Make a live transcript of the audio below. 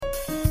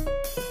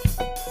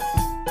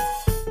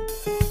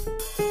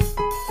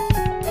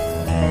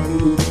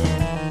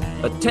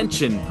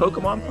Attention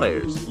Pokemon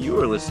players, you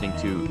are listening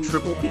to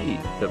Triple P,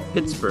 the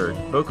Pittsburgh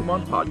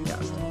Pokemon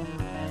podcast.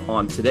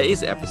 On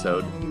today's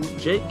episode,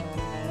 Jake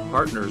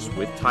partners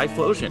with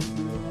Typhlosion,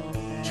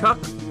 Chuck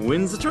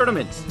wins the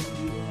tournament,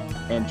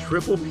 and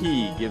Triple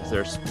P gives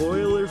their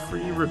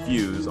spoiler-free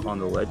reviews on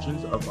the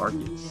Legends of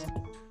Arceus.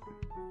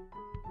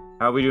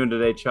 How are we doing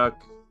today,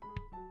 Chuck?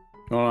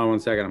 Hold on one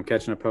second. I'm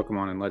catching a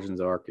Pokemon in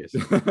Legends of Arceus.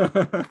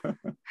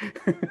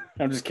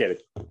 I'm just kidding.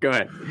 Go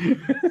ahead.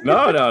 No.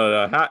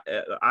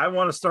 I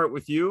want to start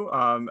with you.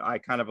 I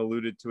kind of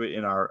alluded to it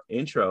in our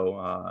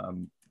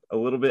intro. A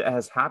little bit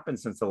has happened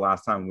since the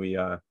last time we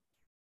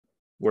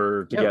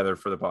were together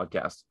for the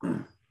podcast.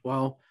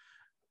 Well,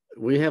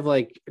 we have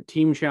like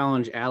Team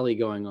Challenge Alley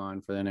going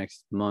on for the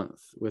next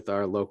month with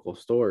our local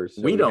stores.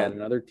 So we had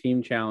another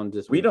Team Challenge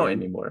this weekend. We don't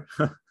anymore.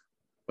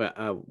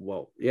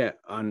 Well, yeah.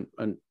 On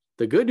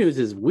the good news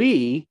is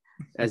we,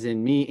 as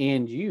in me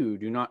and you,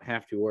 do not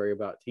have to worry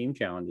about team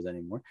challenges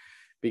anymore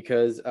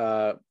because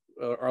our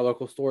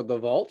local store, The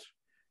Vault,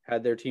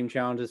 had their team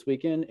challenge this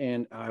weekend,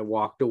 and I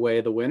walked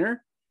away the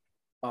winner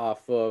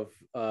off of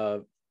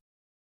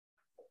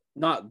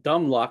not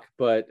dumb luck,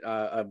 but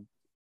a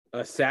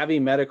savvy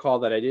meta call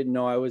that I didn't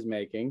know I was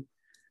making,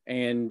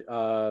 and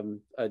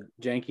a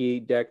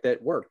janky deck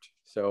that worked.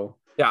 So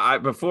yeah,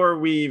 before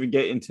we even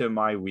get into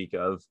my week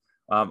of,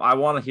 I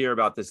want to hear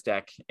about this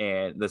deck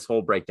and this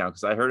whole breakdown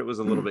because I heard it was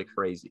a little bit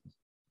crazy.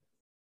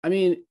 I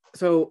mean,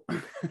 so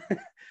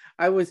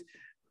I was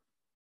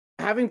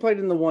having played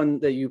in the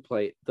one that you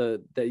played, that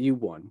you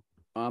won.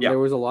 There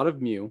was a lot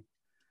of Mew,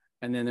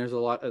 and then there's a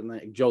lot of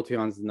like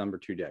Jolteon's the number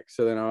 2 deck.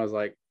 So then I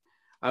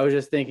was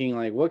just thinking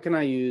like, what can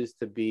I use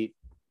to beat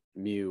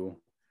Mew?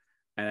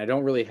 And I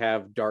don't really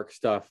have dark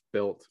stuff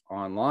built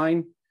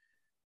online,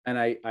 and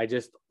I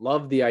just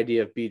love the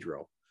idea of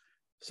Beedrill.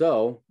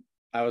 So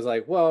I was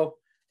like, well,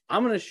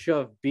 I'm going to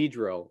shove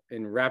Beedrill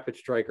in Rapid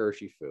Strike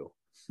Urshifu.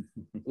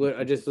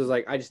 I just was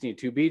like, I just need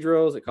 2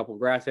 Beedrills, a couple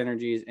Grass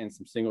Energies, and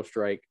some Single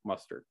Strike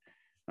Mustard.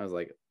 I was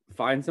like,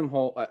 find some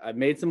hole. I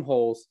made some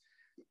holes.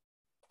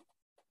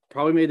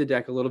 Probably made the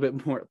deck a little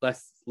bit more,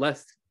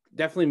 less,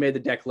 definitely made the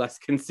deck less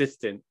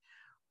consistent.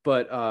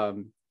 But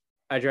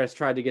I just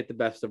tried to get the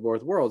best of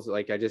both worlds.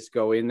 Like I just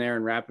go in there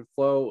and rapid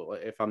flow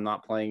if I'm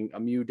not playing a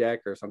Mew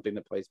deck or something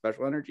that plays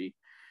special energy.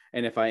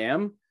 And if I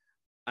am,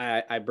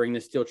 I bring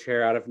the steel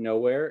chair out of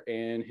nowhere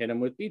and hit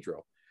him with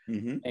Beedrill.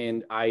 Mm-hmm.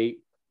 And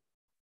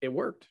it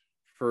worked.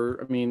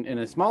 In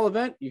a small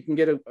event, you can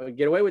get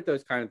away with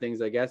those kind of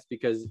things, I guess,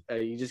 because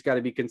you just got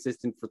to be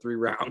consistent for 3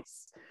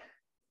 rounds.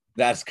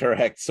 That's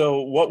correct.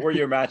 So what were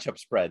your matchup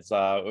spreads?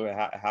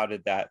 How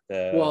did that?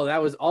 Well,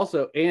 that was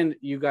also, and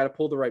you got to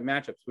pull the right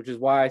matchups, which is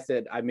why I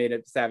said I made a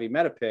savvy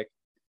meta pick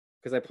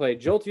because I played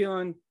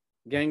Jolteon,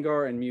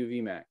 Gengar, and Mew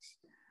VMAX.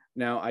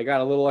 Now, I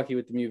got a little lucky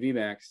with the Mew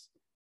VMAX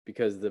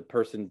because the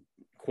person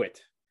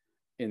quit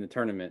in the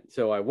tournament.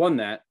 So I won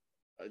that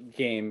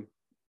game.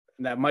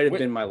 That might have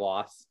been my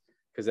loss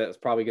because that was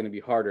probably going to be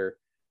harder.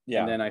 Yeah.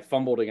 And then I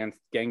fumbled against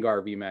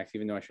Gengar VMAX,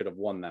 even though I should have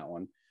won that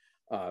one.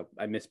 I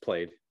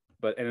misplayed,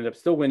 but ended up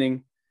still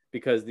winning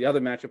because the other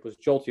matchup was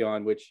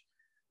Jolteon, which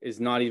is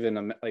not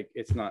even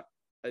it's not.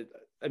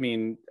 I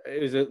mean,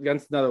 it was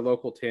against another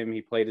local Tim.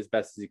 He played as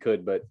best as he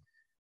could, but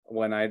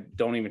when I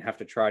don't even have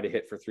to try to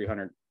hit for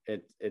 300,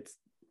 it's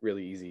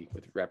really easy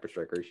with Rapid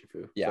Strike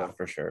Urshifu. Yeah, so.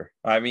 For sure.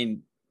 I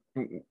mean,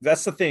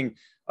 that's the thing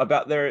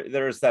about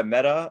there's that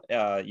meta,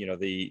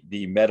 the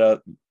meta,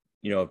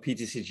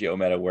 PTCGO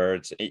meta where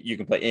you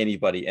can play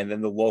anybody, and then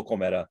the local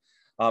meta.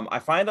 I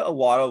find a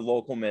lot of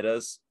local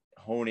metas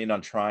hone in on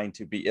trying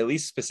to beat, at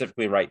least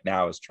specifically right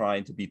now, is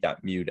trying to beat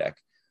that Mew deck.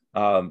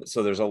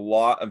 So there's a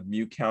lot of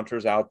Mew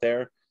counters out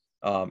there,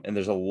 and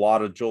there's a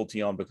lot of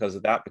Jolteon because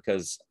of that,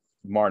 because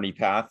Marnie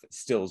Path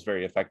still is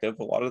very effective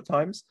a lot of the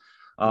times.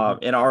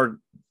 And our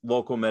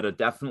local meta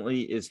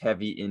definitely is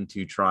heavy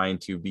into trying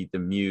to beat the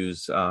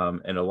Mews,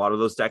 and a lot of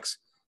those decks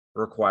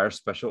require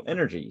special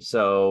energy.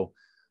 So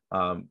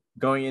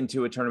going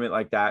into a tournament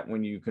like that,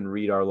 when you can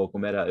read our local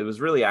meta, it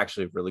was really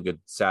actually a really good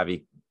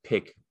savvy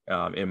pick,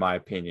 in my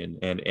opinion,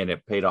 and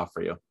it paid off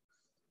for you.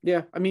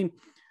 Yeah, I mean,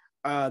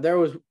 I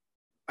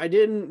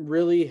didn't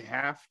really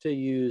have to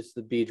use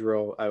the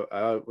Beedrill.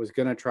 I was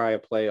going to try a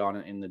play on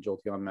it in the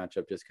Jolteon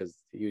matchup just because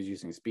he was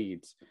using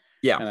speeds.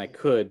 Yeah, and I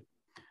could.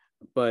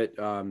 But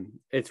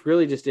it's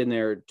really just in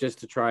there just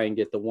to try and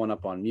get the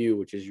 1-up on Mew,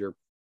 which is your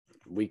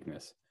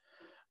weakness.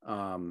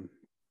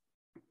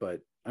 But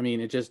I mean,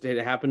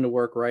 it happened to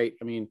work right.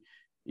 I mean,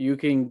 you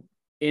can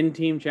in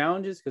team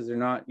challenges, because they're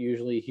not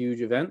usually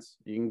huge events,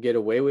 you can get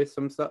away with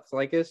some stuff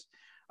like this.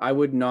 I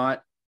would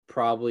not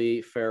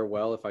probably fare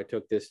well if I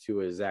took this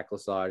to a Zach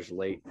Lesage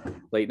late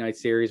night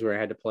series where I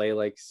had to play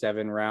like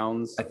 7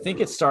 rounds. I think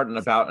it's starting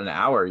about an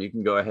hour. You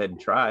can go ahead and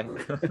try.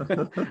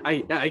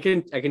 I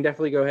can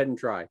definitely go ahead and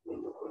try.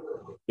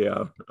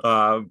 Yeah.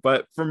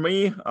 But for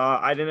me,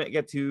 I didn't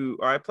get to,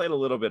 or I played a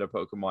little bit of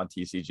Pokemon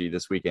TCG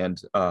this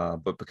weekend,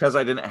 but because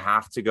I didn't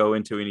have to go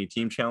into any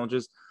team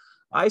challenges,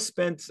 I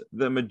spent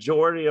the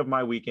majority of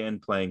my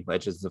weekend playing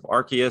Legends of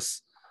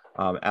Arceus.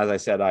 As I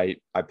said, I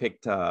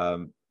picked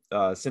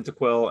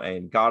Cyndaquil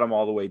and got him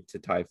all the way to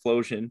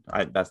Typhlosion.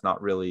 That's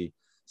not really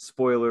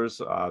spoilers.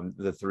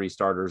 The 3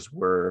 starters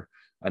were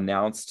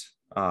announced.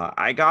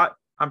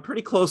 I'm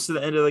pretty close to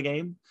the end of the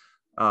game.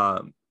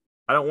 I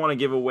don't want to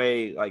give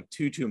away like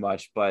too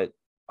much, but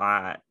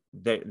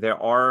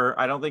there are,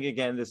 I don't think,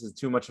 again, this is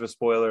too much of a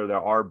spoiler.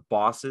 There are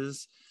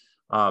bosses,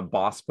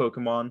 boss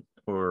Pokemon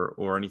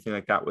or anything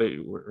like that,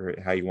 or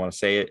how you want to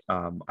say it.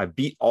 I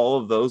beat all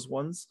of those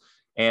ones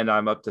and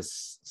I'm up to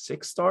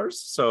 6 stars.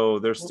 So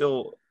there's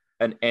still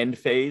an end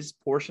phase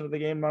portion of the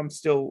game I'm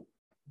still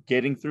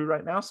getting through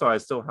right now. So I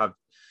still have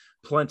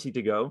plenty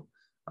to go.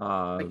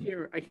 I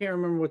can't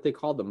remember what they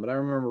called them, but I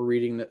remember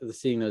reading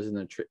seeing those in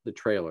the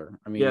trailer.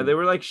 I mean, yeah, they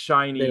were like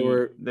shiny.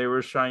 They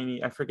were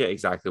shiny. I forget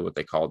exactly what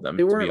they called them.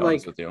 They weren't, to be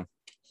honest with you.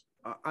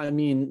 I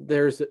mean,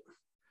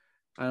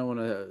 I don't want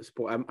to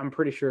spoil. I'm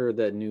pretty sure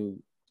that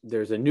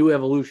there's a new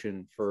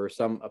evolution for a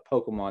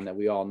Pokemon that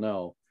we all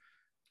know.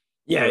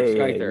 Yeah.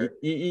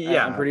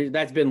 I'm pretty.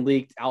 That's been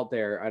leaked out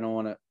there. I don't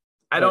want to.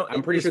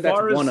 I'm pretty sure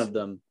that's one of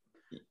them.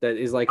 That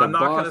is like a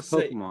boss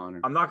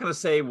Pokemon. I'm not going to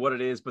say what it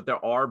is, but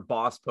there are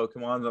boss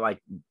Pokemon that are like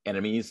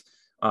enemies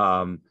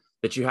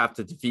that you have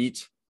to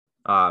defeat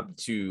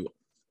to,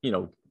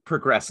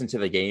 progress into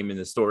the game in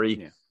the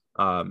story.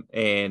 Yeah.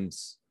 And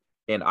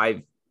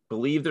I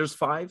believe there's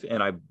 5,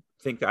 and I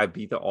think I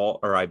beat them all.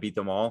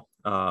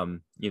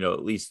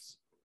 At least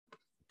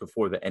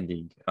before the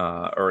ending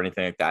or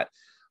anything like that.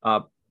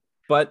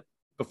 But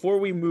before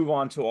we move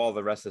on to all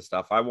the rest of the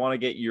stuff, I want to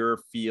get your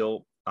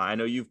feel. I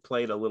know you've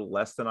played a little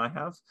less than I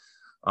have.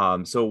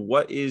 So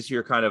what is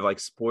your kind of like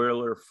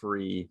spoiler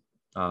free,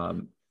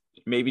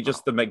 maybe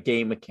just the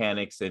game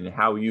mechanics and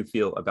how you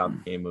feel about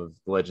the game of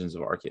Legends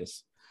of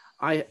Arceus?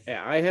 I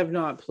have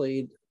not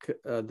played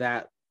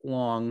that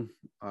long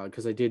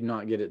because I did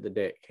not get it the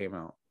day it came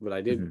out, but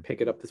I did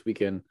pick it up this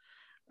weekend,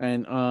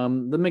 and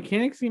the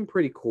mechanics seem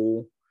pretty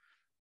cool.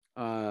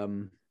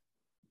 All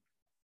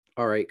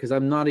right, because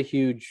I'm not a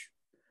huge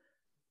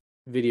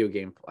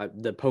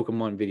the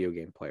Pokemon video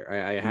game player.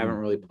 I haven't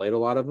really played a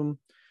lot of them,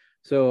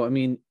 so I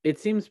mean, it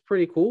seems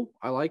pretty cool.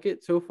 I like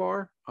it so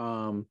far.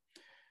 Caught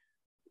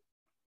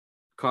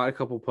a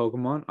couple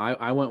Pokemon.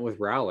 I went with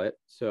Rowlet,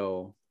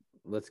 so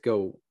let's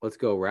go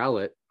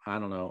Rowlet. I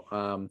don't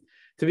know.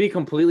 To be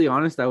completely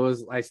honest,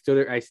 I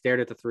stared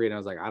at the 3 and I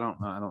was like, I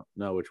don't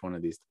know which one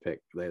of these to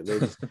pick. They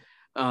just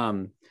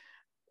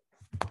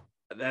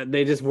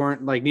they just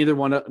weren't like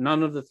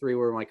none of the 3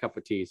 were my cup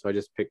of tea, so I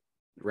just picked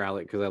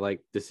Rowlet because I like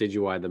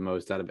Decidueye the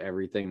most out of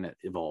everything that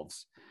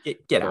evolves.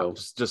 Get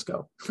out. Just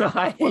go.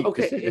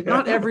 Okay,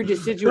 not every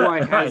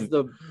Decidueye has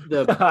the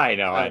I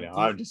know.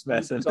 I'm just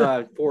messing.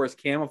 Forest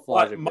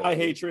camouflage. My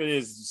hatred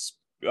is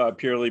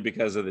purely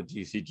because of the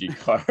TCG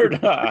card.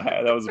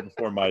 That was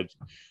before my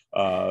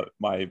I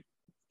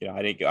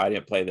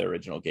didn't play the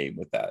original game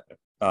with that.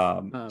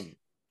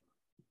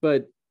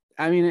 But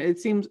I mean, it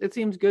seems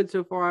good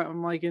so far.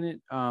 I'm liking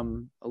it a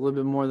little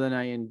bit more than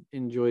I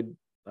enjoyed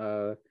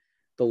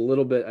the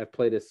little bit I've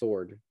played as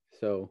Sword.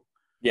 So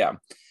yeah,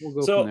 we'll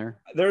go from there.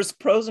 There's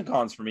pros and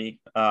cons for me.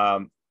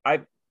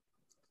 I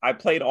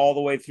played all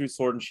the way through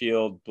Sword and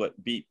Shield,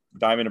 but beat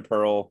Diamond and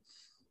Pearl,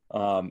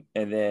 and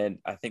then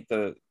I think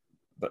the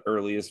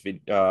earliest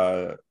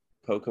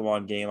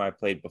Pokemon game I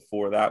played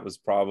before that was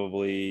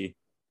probably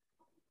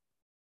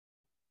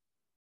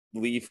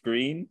Leaf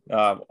Green,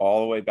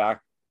 all the way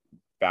back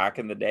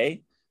in the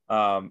day.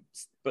 But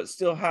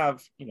still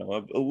have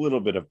a little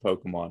bit of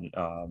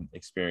Pokemon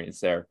experience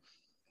there.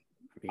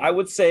 I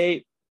would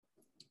say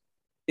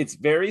it's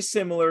very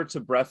similar to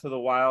Breath of the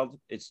Wild.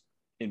 It's,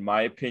 in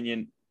my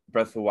opinion,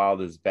 Breath of the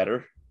Wild is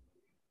better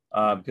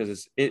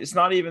because it's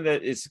not even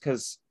that. It's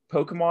because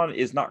Pokemon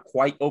is not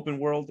quite open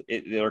world.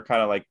 They're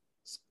kind of like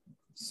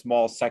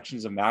small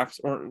sections of maps,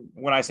 or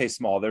when I say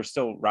small, they're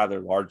still rather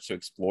large to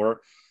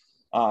explore.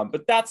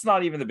 But that's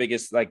not even the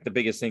biggest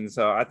thing.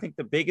 So I think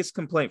the biggest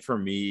complaint for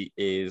me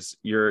is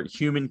your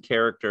human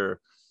character.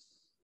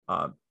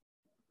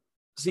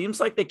 Seems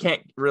like they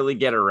can't really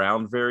get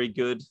around very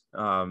good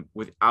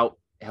without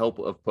help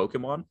of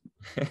Pokemon.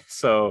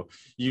 So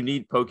you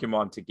need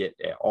Pokemon to get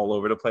all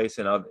over the place.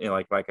 And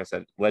like I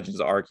said,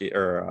 Legends of Arceus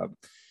or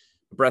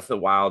Breath of the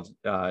Wild,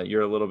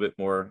 you're a little bit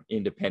more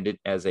independent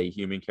as a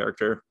human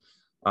character.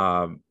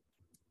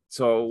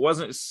 So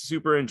wasn't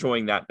super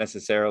enjoying that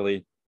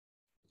necessarily.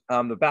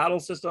 The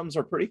battle systems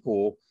are pretty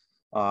cool.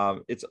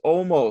 It's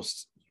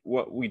almost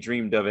what we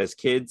dreamed of as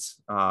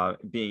kids,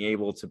 being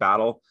able to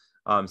battle.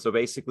 So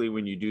basically,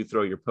 when you do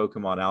throw your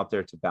Pokemon out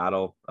there to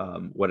battle,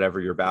 whatever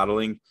you're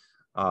battling,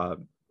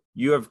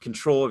 you have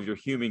control of your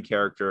human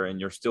character, and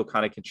you're still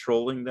kind of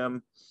controlling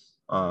them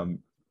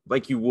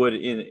like you would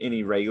in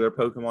any regular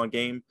Pokemon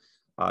game.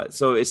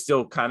 So it's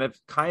still kind of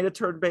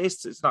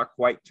turn-based. It's not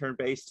quite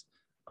turn-based,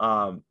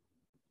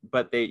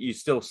 but you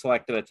still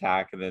select an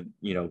attack and then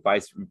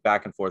vice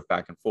back and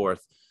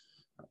forth.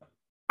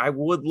 I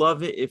would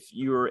love it if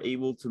you were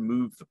able to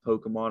move the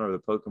Pokemon, or the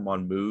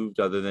Pokemon moved,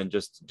 other than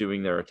just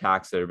doing their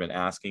attacks that have been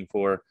asking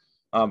for.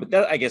 But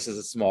that, I guess, is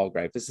a small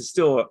gripe. This is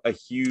still a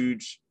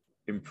huge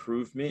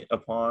improvement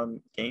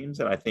upon games,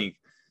 and I think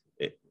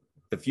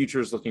the future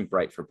is looking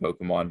bright for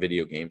Pokemon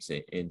video games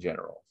in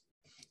general.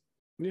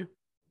 Yeah.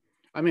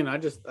 I mean, I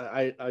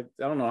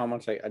don't know how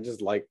much I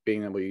just like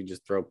being able to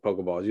just throw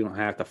Pokeballs. You don't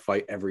have to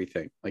fight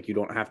everything. Like, you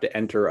don't have to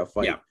enter a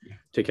fight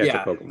to catch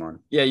a Pokemon.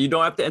 Yeah, you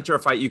don't have to enter a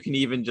fight. You can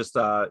even just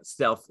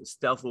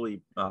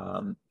stealthily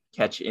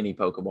catch any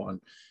Pokemon.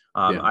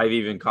 I've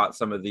even caught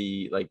some of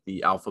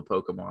the alpha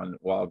Pokemon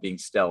while being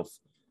stealth.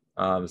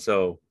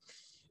 So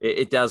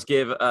it does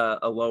give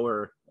a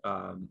lower,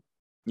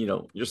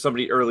 just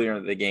somebody earlier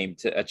in the game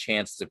a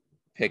chance to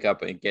pick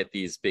up and get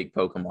these big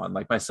Pokemon.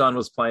 Like my son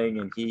was playing,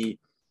 and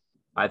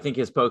I think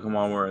his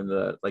Pokemon were in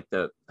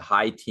the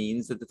high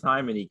teens at the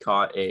time, and he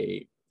caught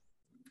I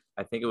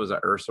think it was an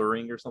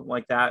Ursaring or something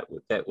like that.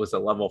 That was a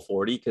level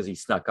 40 because he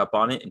snuck up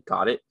on it and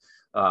caught it.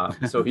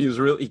 So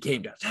he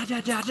came down.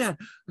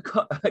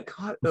 I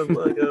caught a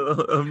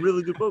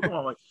really good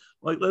Pokemon.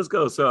 Like let's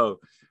go. So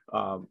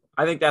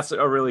I think that's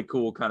a really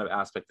cool kind of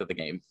aspect of the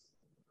game.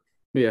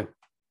 Yeah.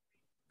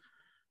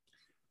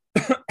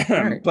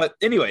 Right. But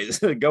anyways,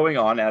 going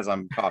on as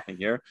I'm coughing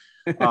here.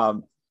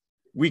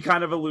 We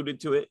kind of alluded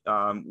to it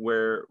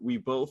where we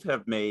both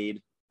have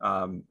made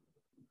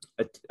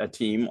a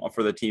team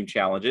for the team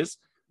challenges.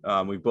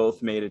 We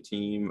both made a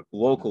team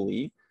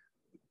locally,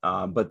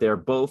 but they're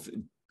both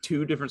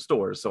two different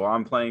stores. So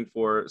I'm playing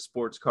for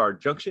Sports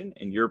Card Junction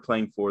and you're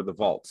playing for the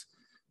Vault.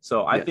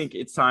 So I think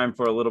it's time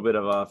for a little bit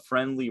of a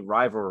friendly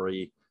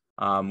rivalry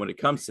when it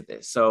comes to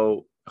this.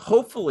 So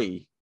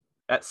hopefully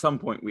at some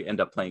point we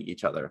end up playing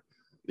each other.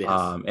 Yes.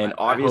 And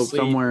obviously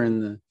somewhere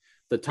in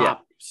the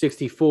top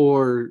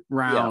 64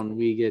 round,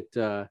 we have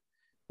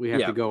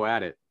to go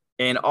at it.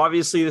 And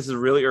obviously this is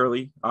really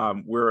early.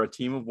 We're a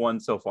team of one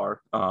so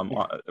far,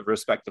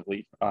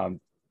 respectively.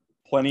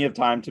 Plenty of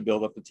time to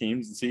build up the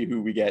teams and see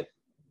who we get.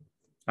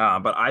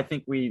 But I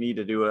think we need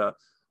to do a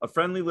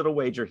friendly little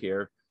wager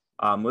here.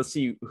 Let's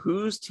see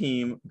whose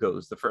team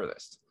goes the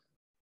furthest.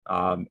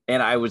 And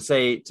I would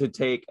say to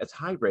take a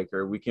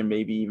tiebreaker, we can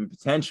maybe even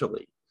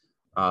potentially,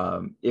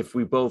 if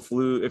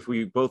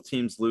both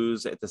teams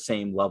lose at the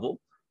same level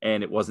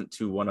and it wasn't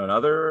to one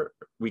another,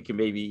 we can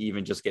maybe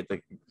even just get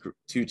the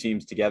two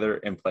teams together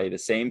and play the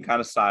same kind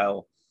of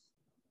style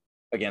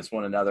against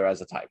one another as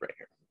a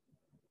tiebreaker.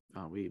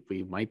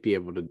 We might be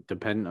able to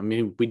depend. I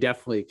mean, we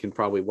definitely can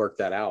probably work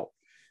that out.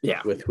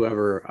 Yeah, with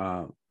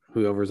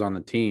whoever's on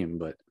the team.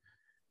 But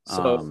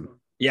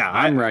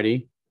I'm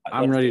ready.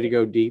 I'm ready to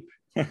go deep.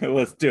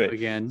 Let's do it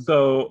again.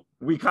 So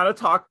we kind of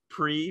talked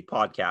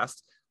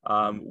pre-podcast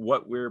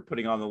what we're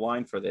putting on the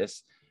line for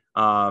this.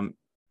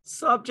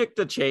 Subject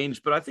to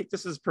change, but I think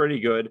this is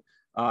pretty good.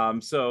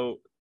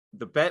 So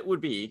the bet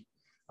would be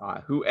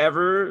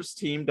whoever's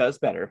team does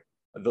better,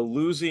 the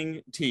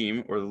losing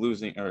team or the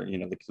losing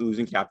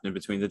captain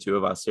between the two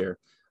of us here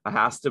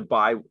has to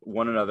buy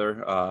one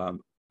another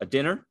a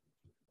dinner.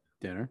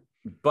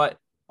 But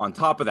on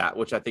top of that,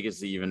 which I think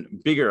is even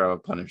bigger of a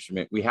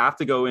punishment, we have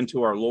to go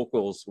into our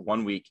locals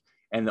 1 week,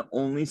 and the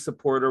only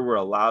supporter we're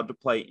allowed to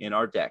play in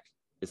our deck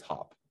is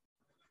Hop.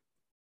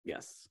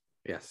 Yes.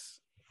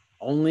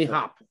 Only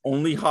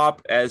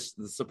Hop as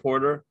the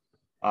supporter.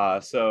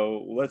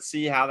 So let's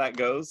see how that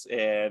goes.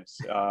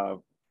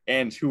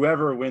 And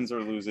whoever wins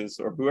or loses,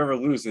 or whoever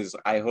loses,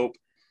 I hope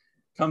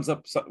comes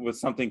up with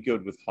something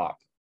good with Hop.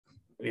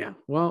 Yeah.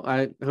 Well,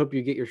 I hope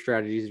you get your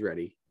strategies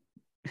ready.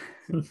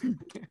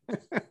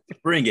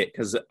 Bring it,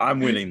 because I'm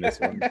winning this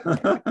one.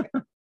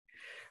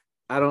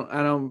 I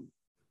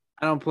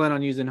don't plan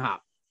on using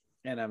Hop,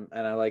 and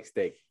I like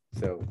steak.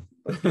 So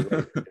let's be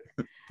ready.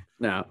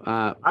 No,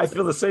 I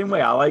feel the same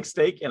way. I like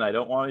steak and I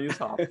don't want to use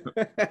Hop.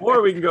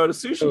 Or we can go to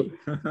sushi.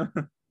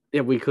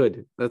 Yeah, we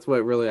could. That's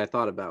what really I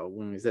thought about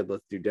when we said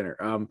let's do dinner.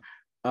 I'm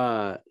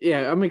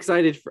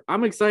excited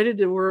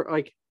that we're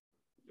like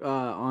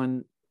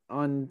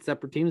on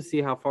separate teams to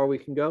see how far we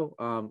can go.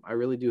 I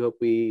really do hope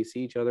we see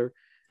each other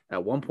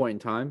at one point in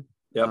time.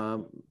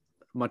 Yep.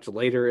 Much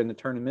later in the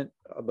tournament,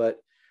 but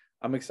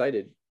I'm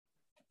excited.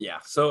 Yeah,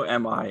 so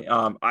am I.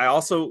 I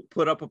also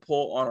put up a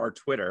poll on our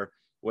Twitter,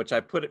 which I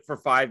put it for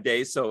 5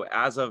 days. So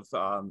as of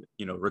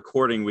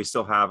recording, we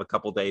still have a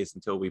couple days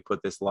until we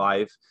put this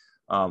live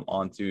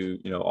onto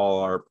all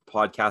our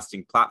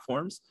podcasting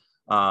platforms.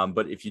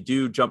 But if you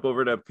do jump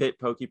over to Pit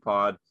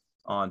Pokepod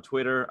on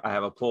Twitter, I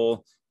have a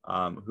poll.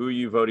 Who are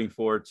you voting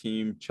for,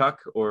 Team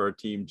Chuck or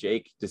Team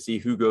Jake, to see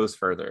who goes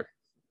further?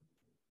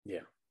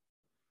 Yeah,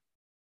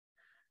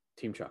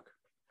 Team Chuck.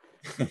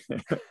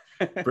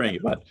 Bring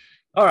it, bud.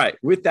 All right.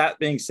 With that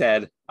being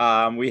said,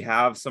 we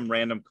have some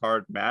random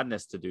card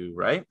madness to do,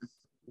 right?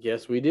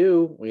 Yes, we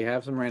do. We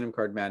have some random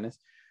card madness,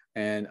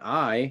 and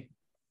I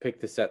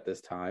picked the set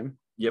this time.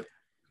 Yep.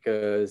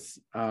 Because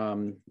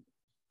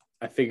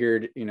I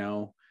figured,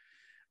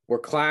 we're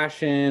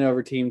clashing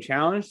over Team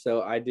Challenge,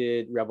 so I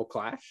did Rebel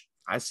Clash.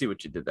 I see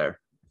what you did there.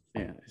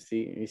 Yeah,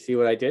 you see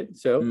what I did?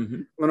 So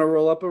I'm gonna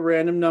roll up a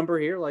random number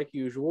here, like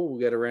usual. We'll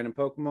get a random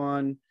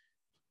Pokemon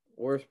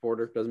or a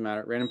supporter, doesn't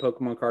matter. Random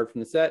Pokemon card from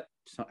the set,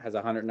 has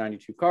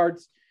 192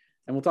 cards,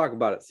 and we'll talk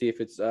about it. See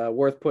if it's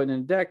worth putting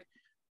in a deck,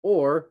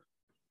 or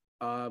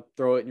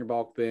throw it in your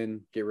bulk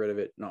bin, get rid of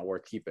it, not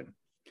worth keeping.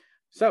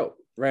 So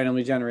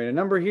randomly generate a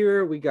number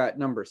here. We got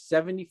number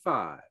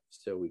 75.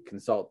 So we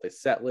consult the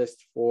set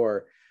list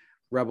for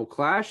Rebel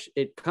Clash.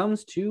 It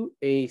comes to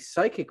a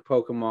psychic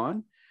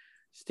Pokemon,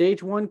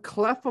 stage 1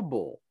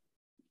 Clefable,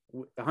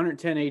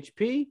 110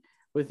 HP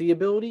with the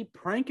ability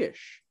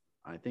Prankish.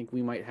 I think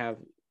you might have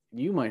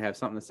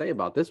something to say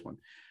about this one.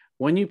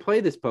 When you play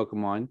this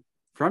Pokemon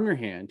from your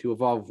hand to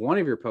evolve one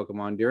of your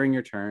Pokemon during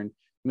your turn,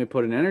 you may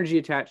put an energy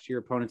attached to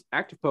your opponent's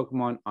active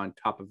Pokemon on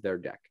top of their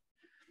deck.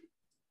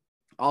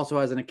 Also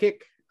has an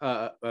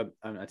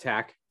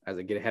attack, as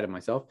I get ahead of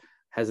myself,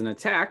 has an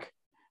attack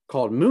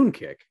called Moon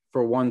Kick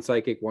for 1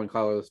 psychic, 1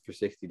 colorless for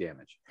 60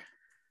 damage.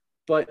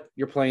 But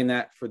you're playing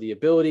that for the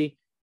ability.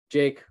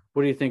 Jake,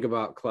 what do you think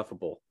about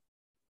Clefable?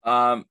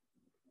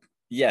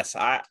 Yes,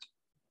 at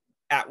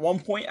one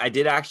point I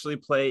did actually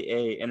play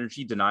a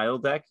energy denial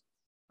deck,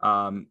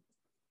 a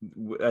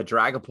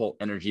Dragapult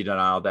energy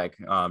denial deck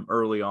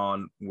early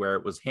on, where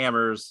it was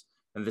hammers,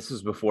 and this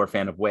was before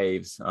Fan of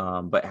Waves.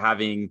 But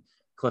having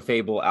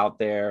Clefable out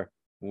there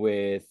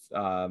with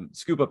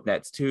scoop up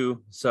nets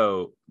too,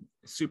 so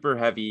super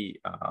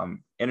heavy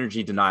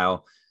energy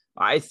denial.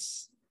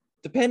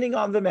 Depending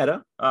on the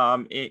meta,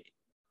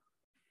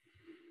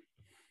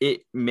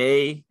 it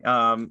may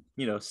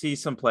see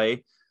some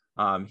play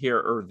here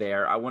or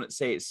there. I wouldn't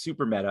say it's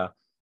super meta,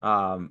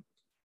 but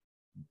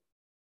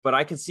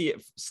I can see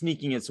it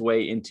sneaking its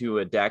way into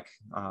a deck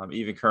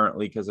even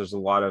currently, because there's a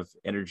lot of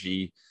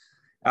energy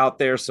out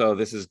there. So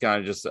this is kind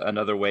of just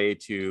another way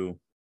to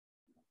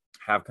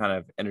have kind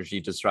of energy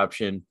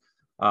disruption.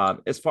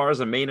 As far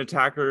as a main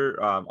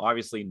attacker,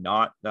 obviously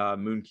not.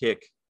 Moon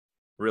Kick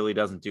really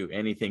doesn't do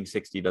anything.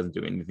 60 doesn't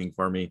do anything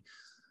for me.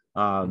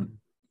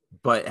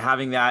 But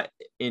having that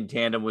in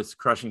tandem with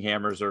crushing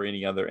hammers or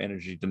any other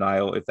energy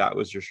denial, if that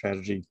was your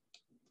strategy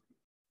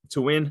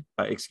to win,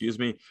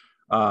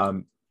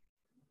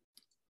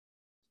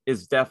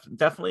 is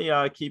definitely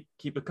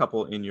keep a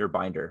couple in your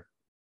binder.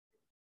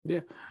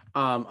 Yeah.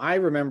 I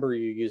remember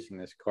you using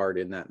this card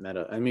in that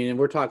meta. I mean,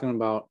 we're talking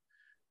about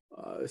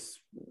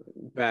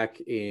back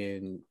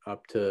in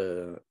up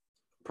to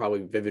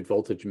probably Vivid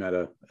Voltage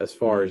meta, as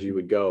far as you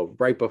would go,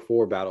 right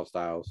before Battle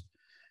Styles.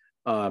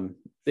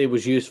 It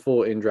was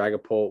useful in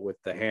Dragapult with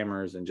the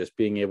hammers and just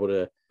being able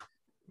to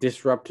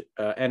disrupt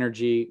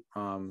energy.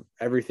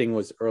 Everything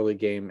was early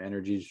game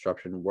energy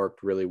disruption,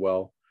 worked really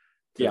well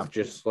to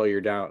just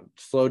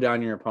slow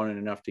down your opponent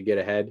enough to get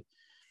ahead.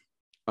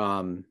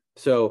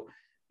 So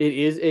it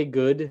is a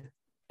good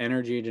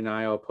energy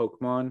denial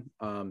Pokemon.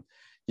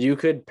 You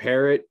could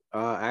pair it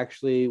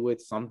actually with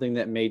something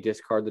that may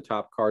discard the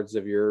top cards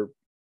of your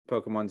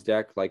Pokemon's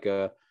deck, like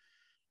a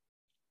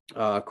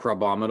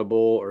Crabominable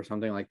or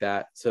something like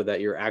that, so that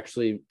you're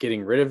actually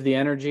getting rid of the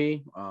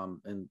energy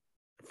and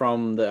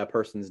from the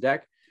person's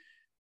deck.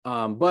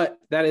 But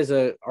that is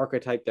an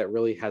archetype that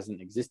really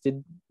hasn't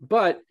existed.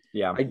 But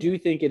I do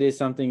think it is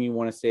something you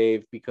want to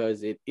save,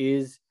 because it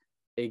is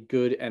a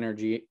good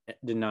energy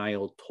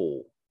denial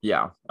tool.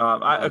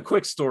 A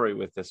quick story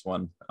with this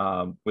one,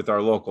 with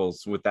our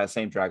locals, with that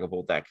same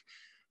Dragapult deck.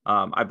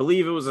 I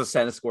believe it was a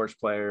Centiskorch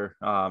player.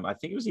 I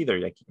think it was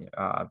either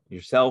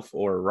yourself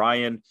or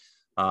Ryan,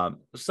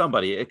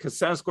 somebody, because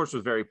Centiskorch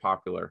was very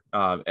popular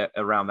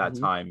around that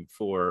time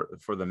for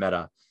the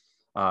meta.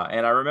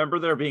 And I remember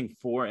there being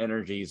 4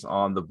 energies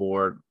on the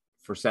board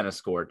for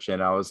Centiskorch,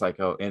 and I was like,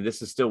 oh, and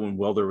this is still when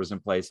Welder was in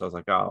place. I was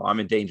like, oh,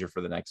 I'm in danger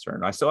for the next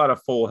turn. I still had a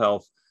full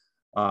health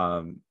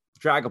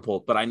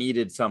Dragapult, but I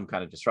needed some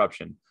kind of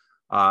disruption.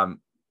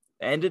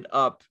 Ended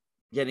up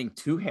getting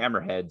 2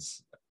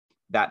 Hammerheads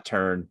that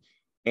turn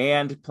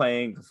and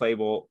playing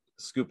Clefable,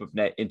 Scoop of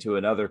Net into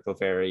another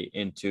Clefairy,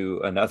 into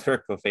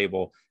another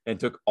Clefable, and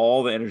took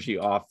all the energy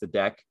off the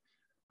deck.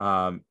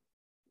 And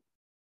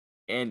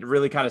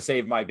really kind of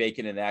saved my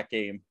bacon in that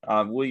game.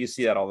 Will you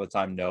see that all the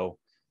time? No.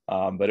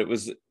 But it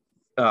was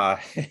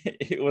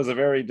it was a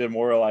very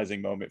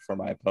demoralizing moment for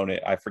my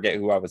opponent. I forget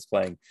who I was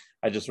playing.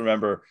 I just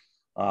remember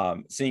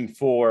seeing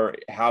 4,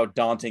 how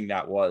daunting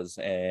that was,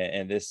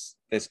 and this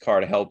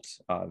card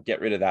helped get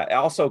rid of that.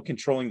 Also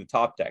controlling the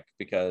top deck,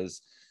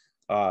 because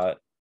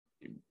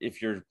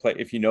if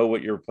you know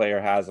what your player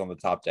has on the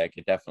top deck,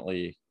 it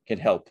definitely can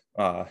help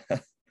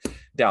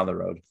down the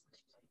road.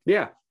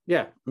 Yeah,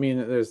 I mean,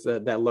 there's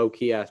that low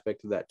key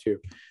aspect of that too,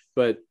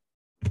 but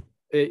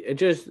it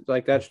just,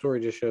 like, that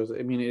story just shows.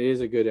 I mean, it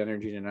is a good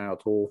energy denial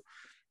tool.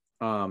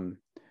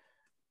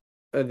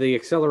 The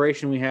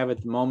acceleration we have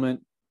at the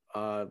moment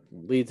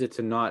leads it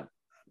to not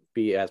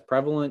be as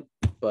prevalent,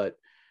 but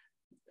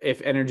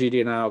if energy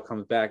denial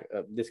comes back,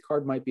 this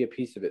card might be a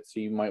piece of it, so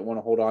you might want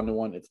to hold on to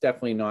one. It's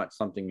definitely not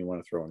something you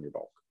want to throw in your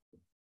bulk.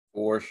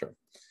 For sure.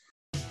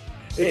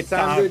 It's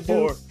time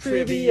for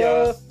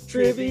trivia.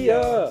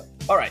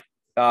 All right.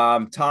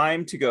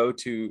 Time to go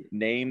to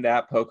name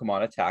that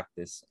Pokemon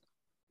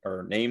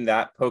name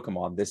that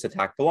Pokemon this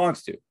attack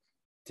belongs to.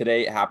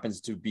 Today it happens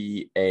to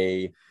be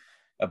a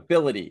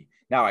ability.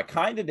 Now, I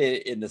kind of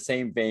did it in the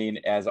same vein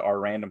as our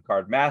random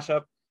card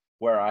mashup,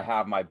 where I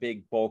have my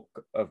big bulk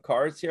of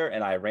cards here,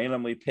 and I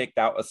randomly picked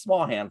out a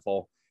small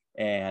handful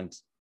and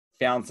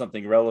found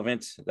something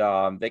relevant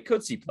that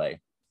could see play.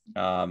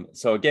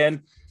 So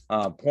again,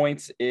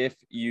 points if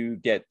you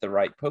get the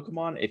right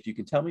Pokemon. If you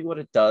can tell me what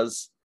it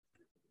does,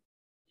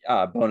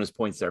 bonus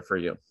points there for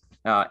you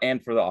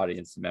and for the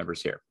audience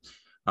members here.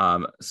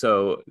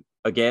 So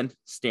again,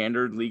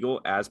 standard legal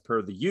as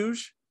per the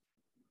usual.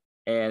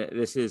 And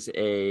this is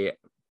a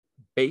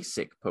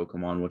basic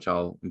Pokemon, which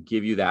I'll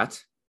give you that.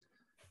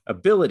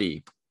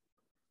 Ability,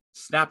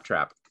 Snap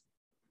Trap.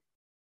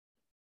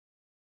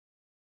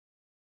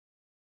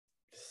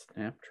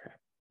 Snap Trap.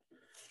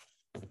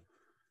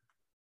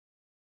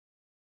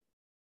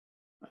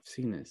 I've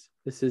seen this.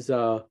 This is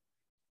Galarian,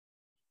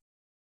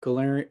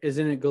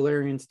 isn't it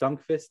Galarian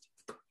Stunkfist?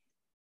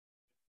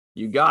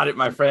 You got it,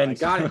 my friend. I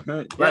got it.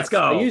 Let's yes,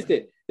 go. I used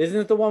it. Isn't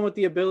it the one with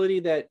the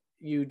ability that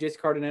you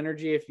discard an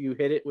energy if you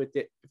hit it with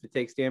it, if it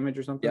takes damage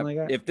or something like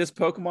that? If this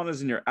Pokemon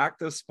is in your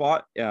active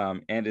spot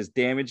and is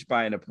damaged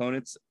by an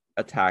opponent's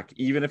attack,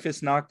 even if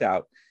it's knocked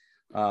out,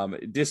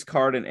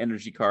 discard an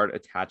energy card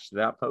attached to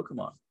that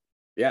Pokemon.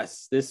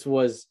 Yes, this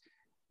was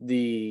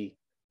the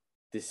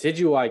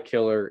Decidueye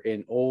killer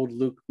in old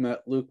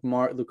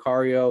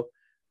Lucario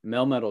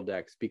Melmetal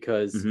decks,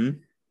 because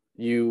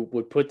you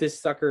would put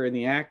this sucker in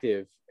the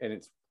active and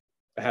it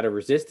had a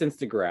resistance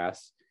to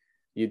grass.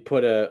 You'd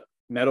put a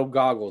metal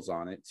goggles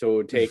on it, so it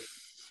would take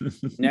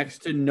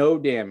next to no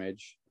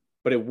damage,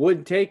 but it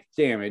would take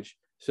damage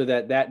so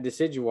that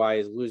Decidueye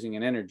is losing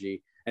an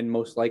energy and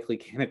most likely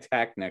can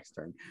attack next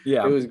turn.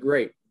 Yeah, it was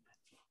great.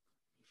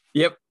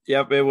 Yep.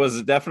 It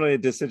was definitely a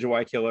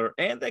Decidueye killer,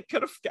 and that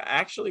could have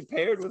actually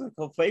paired with a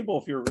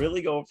Clefable if you're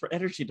really going for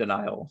energy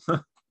denial.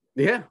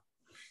 Yeah,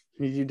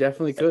 you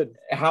definitely could.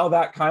 How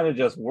that kind of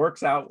just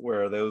works out,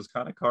 where those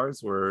kind of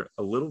cards were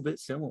a little bit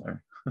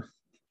similar.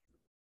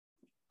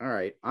 All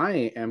right,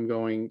 I am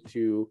going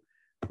to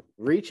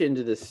reach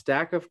into the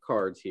stack of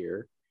cards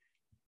here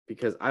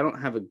because I don't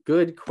have a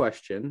good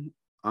question.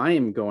 I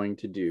am going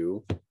to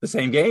do the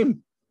same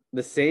game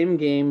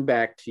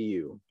back to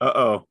you.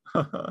 Uh-oh.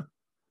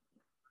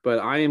 But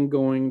I am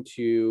going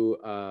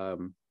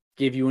to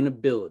give you an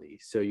ability.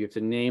 So you have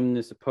to name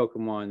this a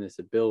Pokemon this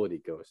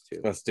ability goes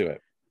to. Let's do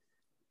it.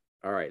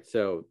 All right,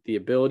 so the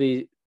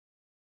ability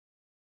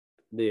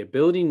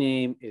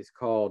name is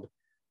called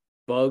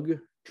Bug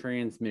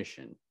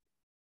Transmission.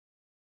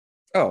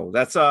 Oh,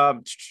 that's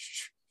Charjabug.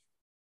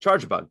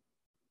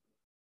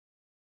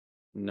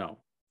 No.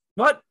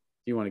 What? Do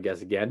you want to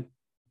guess again?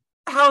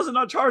 How is it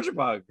not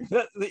Charjabug?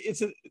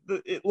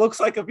 It looks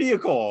like a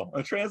vehicle,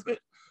 a transmit.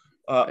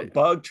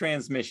 Bug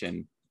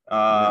Transmission.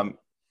 No.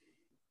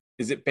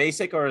 Is it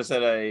basic or is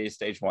it a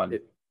stage 1?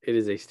 It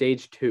is a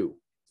stage 2.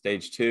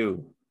 Stage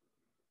 2.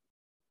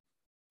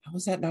 How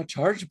is that not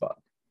Charjabug?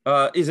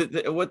 Is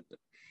it what?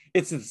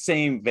 It's the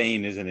same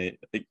vein, isn't it?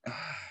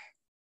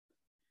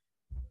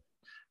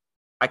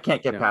 I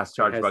can't get past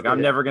Charjabug.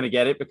 I'm never going to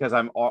get it because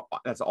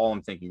that's all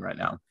I'm thinking right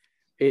now.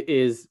 It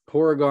is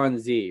Porygon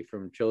Z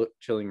from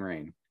Chilling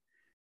Reign.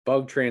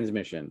 Bug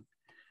Transmission.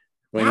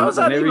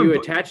 Whenever you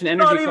attach an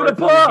energy card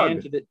from your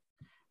hand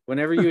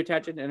whenever you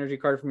attach an energy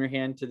card from your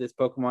hand to this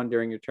Pokemon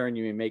during your turn,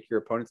 you may make your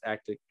opponent's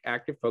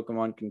active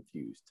Pokemon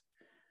confused.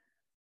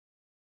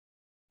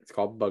 It's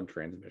called Bug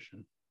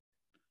Transmission.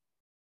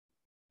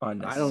 I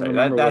don't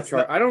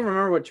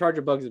remember what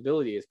Charjabug's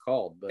ability is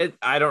called. But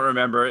I don't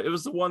remember. It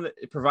was the one that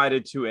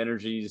provided 2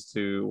 energies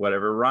to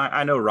whatever.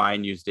 I know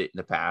Ryan used it in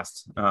the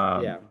past.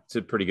 It's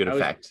a pretty good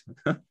effect.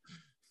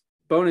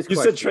 Bonus you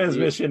question. said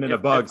transmission and a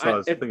bug, so I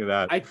was thinking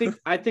that.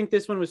 I think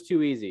this one was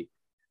too easy.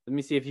 Let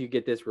me see if you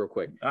get this real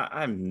quick.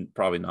 I'm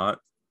probably not.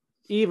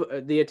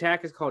 The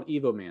attack is called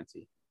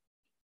Evomancy.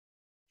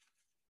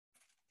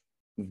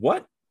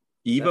 What?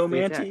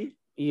 Evomancy?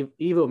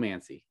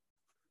 Evomancy.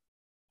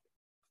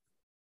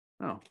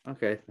 Oh,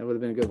 okay. That would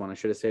have been a good one. I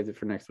should have saved it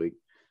for next week.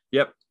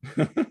 Yep.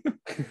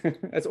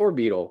 That's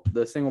Orbeetle,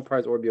 the single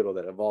prize Orbeetle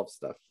that evolves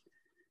stuff.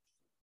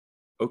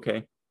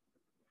 Okay.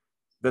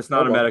 That's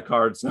not a meta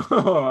card, so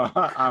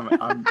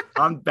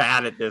I'm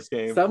bad at this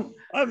game.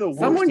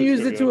 Someone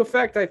used it to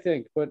effect, I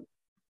think, but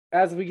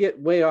as we get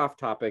way off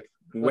topic,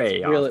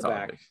 let's reel it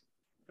back.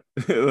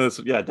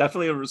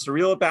 Definitely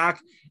reel it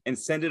back and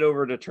send it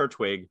over to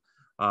Turtwig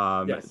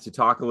to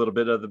talk a little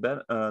bit of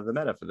the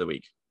meta for the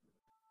week.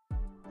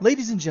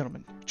 Ladies and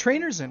gentlemen,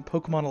 trainers and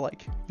Pokemon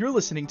alike, you're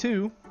listening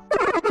to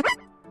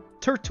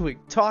Turtwig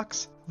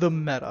Talks the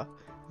Meta.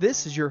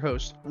 This is your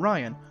host,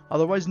 Ryan,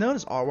 otherwise known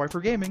as RY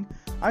for Gaming.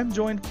 I'm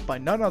joined by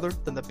none other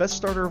than the best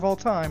starter of all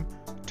time,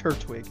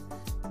 Turtwig.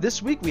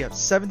 This week we have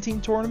 17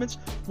 tournaments,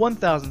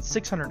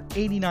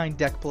 1,689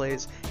 deck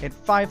plays, and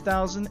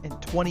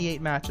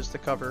 5,028 matches to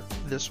cover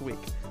this week.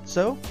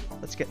 So,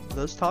 let's get into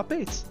those top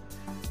 8s.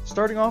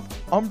 Starting off,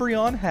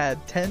 Umbreon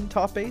had 10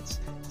 top 8s,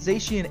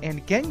 Zacian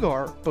and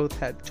Gengar both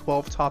had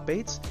 12 top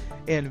 8s,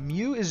 and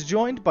Mew is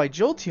joined by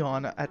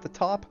Jolteon at the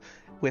top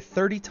with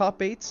 30 top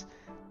 8s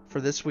for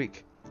this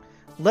week.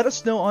 Let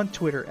us know on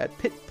Twitter at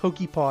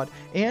PitPokeyPod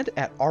and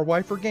at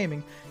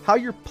RY4Gaming how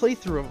your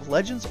playthrough of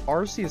Legends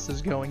Arceus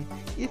is going,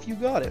 if you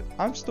got it.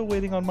 I'm still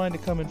waiting on mine to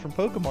come in from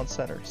Pokemon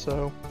Center,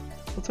 so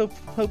let's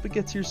hope it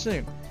gets here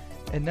soon.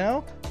 And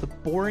now, the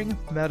boring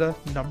meta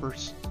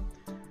numbers.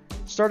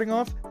 Starting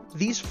off,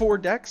 these 4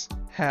 decks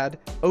had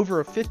over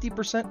a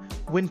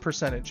 50% win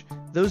percentage,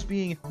 those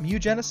being Mew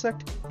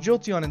Genesect,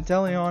 Jolteon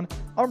Inteleon,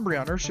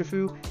 Umbreon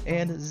Urshifu,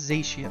 and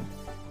Zacian.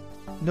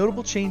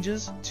 Notable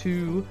changes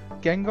to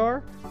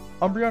Gengar,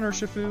 Umbreon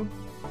Urshifu,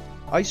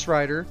 Ice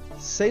Rider,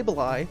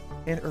 Sableye,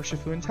 and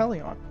Urshifu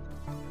Inteleon.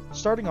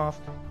 Starting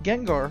off,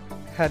 Gengar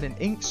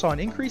saw an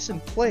increase in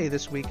play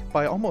this week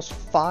by almost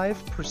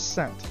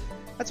 5%.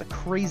 That's a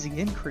crazy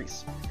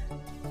increase.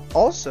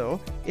 Also,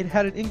 it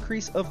had an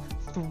increase of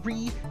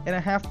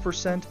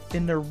 3.5%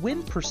 in their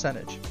win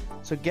percentage.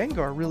 So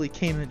Gengar really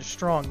came in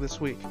strong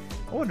this week.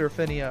 I wonder if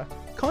any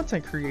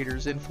content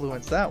creators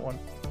influenced that one.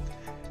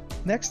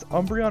 Next,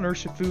 Umbreon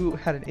Urshifu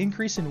had an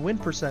increase in win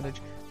percentage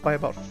by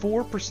about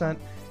 4%,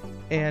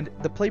 and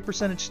the play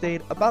percentage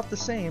stayed about the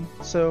same,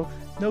 so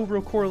no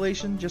real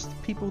correlation, just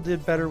people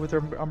did better with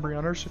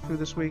Umbreon Urshifu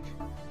this week.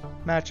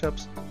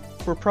 Matchups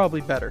were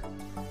probably better.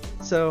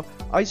 So,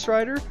 Ice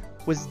Rider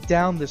was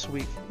down this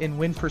week in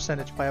win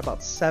percentage by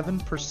about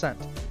 7%,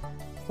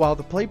 while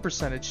the play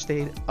percentage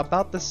stayed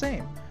about the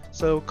same.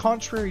 So,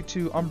 contrary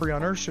to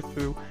Umbreon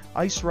Urshifu,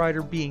 Ice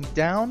Rider being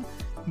down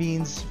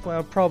means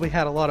probably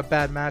had a lot of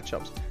bad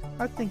matchups.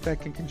 I think that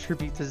can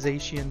contribute to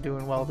Zacian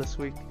doing well this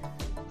week.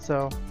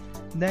 So,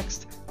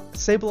 next,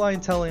 Sableye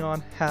and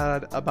Inteleon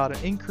had about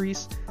an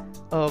increase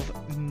of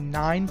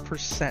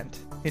 9%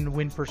 in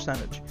win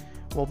percentage,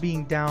 while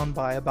being down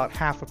by about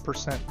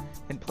 0.5%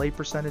 in play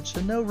percentage,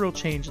 so no real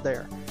change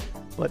there.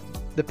 But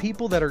the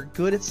people that are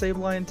good at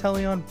Sableye and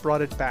Inteleon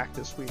brought it back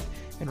this week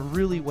and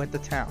really went to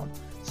town.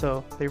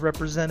 So they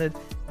represented,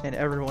 and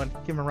everyone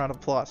give them a round of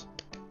applause.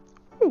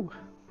 Woo!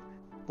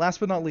 Last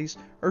but not least,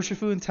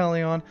 Urshifu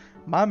Inteleon,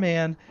 my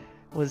man,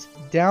 was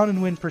down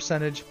in win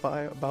percentage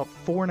by about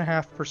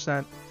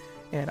 4.5%,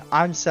 and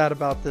I'm sad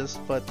about this,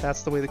 but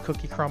that's the way the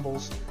cookie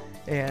crumbles.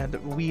 And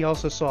we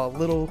also saw a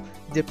little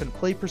dip in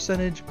play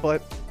percentage,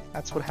 but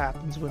that's what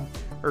happens when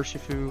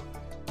Urshifu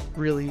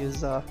really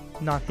is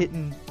not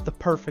hitting the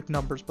perfect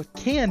numbers, but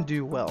can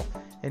do well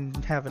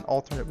and have an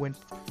alternate win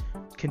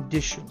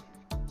condition.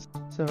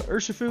 So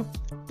Urshifu,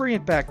 bring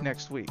it back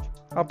next week.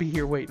 I'll be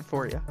here waiting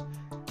for you.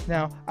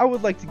 Now, I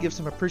would like to give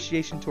some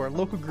appreciation to our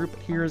local group at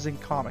Heroes in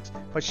Comics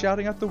by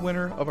shouting out the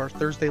winner of our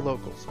Thursday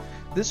locals.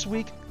 This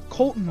week,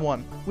 Colton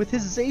won with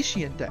his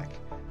Zacian deck.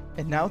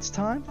 And now it's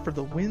time for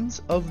the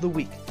wins of the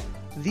week.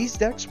 These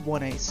decks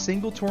won a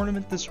single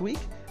tournament this week,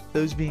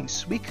 those being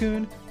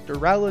Suicune,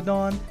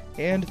 Duraludon,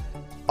 and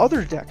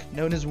other deck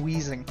known as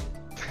Weezing.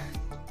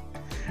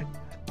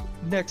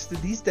 Next,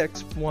 these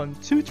decks won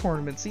 2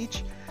 tournaments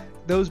each,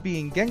 those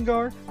being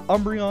Gengar,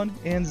 Umbreon,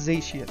 and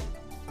Zacian.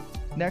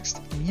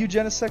 Next, Mew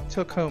Genesect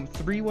took home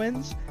 3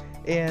 wins,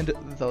 and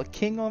the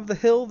king of the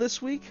hill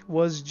this week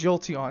was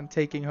Jolteon,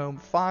 taking home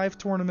 5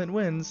 tournament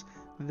wins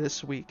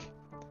this week.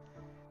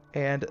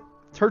 And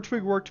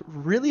Turtwig worked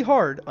really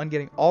hard on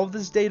getting all of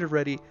this data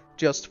ready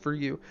just for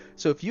you.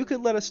 So if you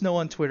could let us know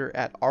on Twitter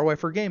at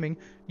RY4Gaming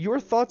your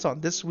thoughts on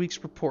this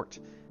week's report.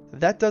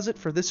 That does it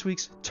for this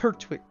week's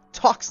Turtwig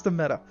Talks the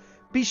Meta.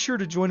 Be sure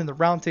to join in the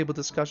roundtable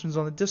discussions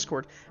on the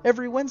Discord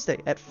every Wednesday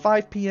at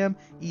 5 p.m.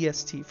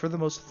 EST for the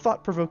most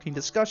thought-provoking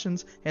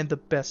discussions and the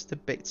best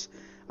debates.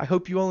 I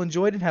hope you all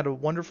enjoyed and had a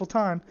wonderful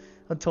time.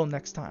 Until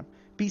next time,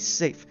 be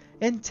safe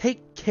and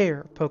take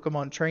care,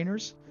 Pokemon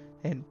trainers.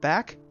 And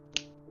back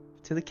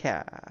to the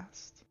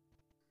cast.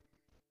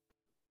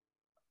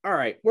 All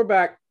right, we're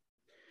back.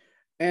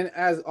 And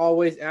as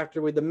always,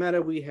 after the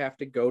meta, we have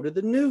to go to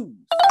the news.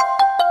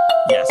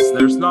 Yes,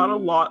 there's not a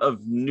lot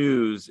of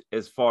news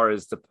as far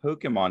as the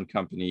Pokemon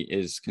Company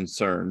is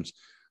concerned,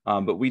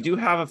 but we do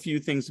have a few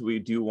things we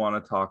do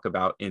want to talk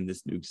about in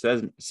this new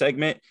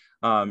segment.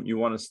 You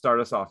want to start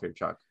us off here,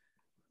 Chuck?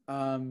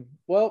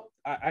 Well,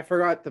 I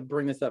forgot to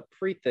bring this up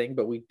pre-thing,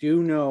 but we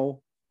do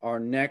know our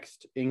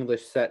next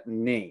English set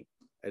name.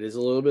 It is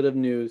a little bit of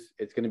news.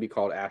 It's going to be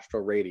called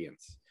Astral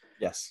Radiance.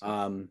 Yes.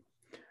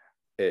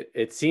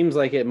 It seems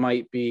like it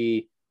might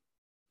be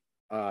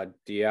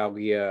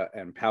Dialga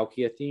and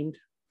Palkia themed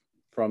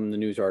from the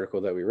news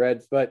article that we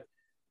read, but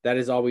that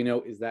is all we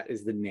know, is that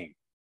is the name.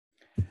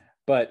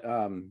 But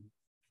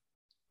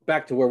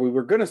back to where we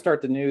were going to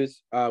start the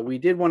news, we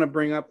did want to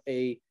bring up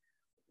a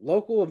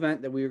local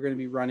event that we are going to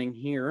be running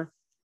here,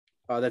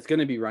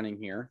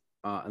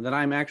 and that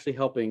I'm actually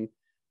helping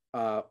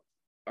our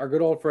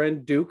good old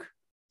friend Duke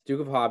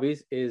of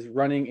Hobbies is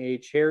running a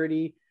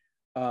charity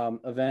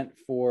event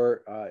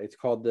for it's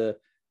called the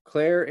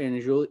Claire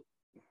and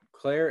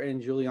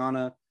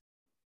Juliana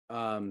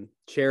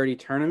charity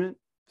tournament.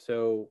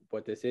 So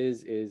what this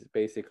is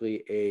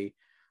basically a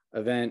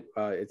event.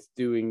 It's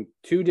doing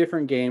 2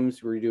 different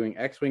games. We're doing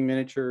X-Wing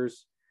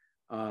miniatures,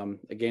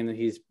 a game that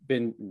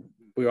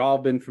we've all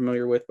been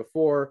familiar with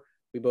before.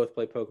 We both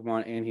play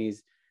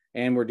Pokemon,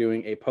 and we're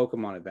doing a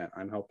Pokemon event.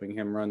 I'm helping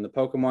him run the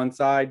Pokemon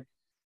side,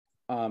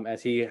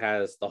 as he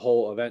has the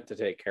whole event to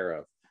take care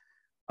of.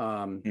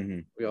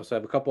 We also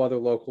have a couple other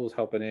locals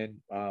helping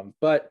in,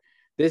 but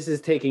this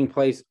is taking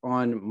place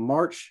on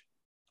March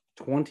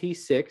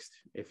 26th.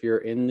 If you're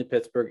in the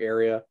Pittsburgh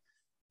area,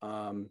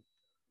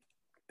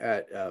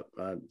 at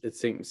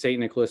it's St.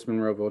 Nicholas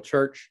Monroeville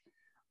Church.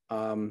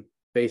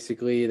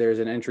 Basically, there's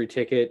an entry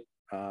ticket.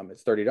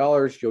 It's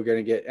 $30. You're going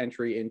to get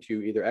entry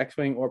into either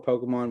X-Wing or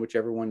Pokemon,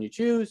 whichever one you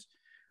choose.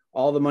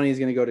 All the money is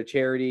going to go to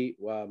charity.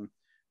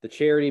 The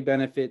charity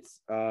benefits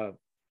the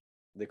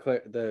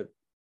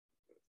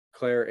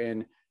Claire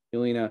and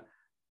Yelena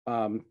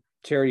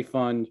charity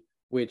fund,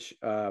 which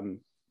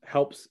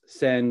helps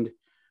send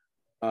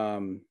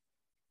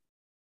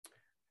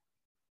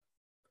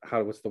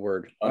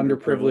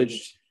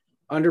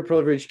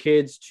underprivileged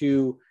kids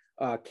to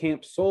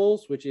Camp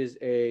Souls, which is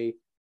a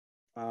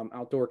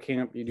outdoor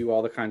camp. You do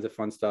all the kinds of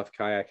fun stuff,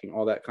 kayaking,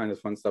 all that kind of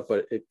fun stuff,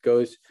 but it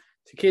goes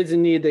to kids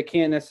in need that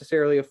can't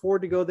necessarily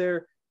afford to go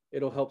there.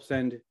 It'll help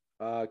send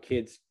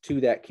kids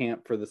to that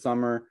camp for the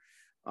summer.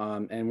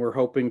 And we're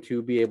hoping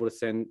to be able to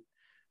send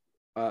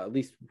at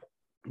least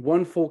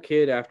one full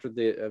kid after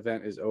the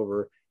event is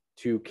over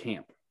to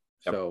camp.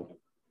 Yep. So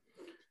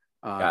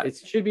it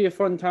should be a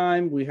fun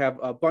time. We have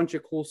a bunch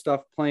of cool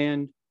stuff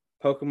planned,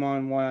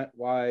 Pokemon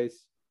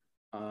wise.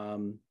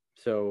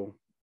 So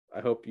I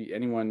hope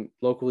anyone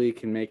locally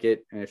can make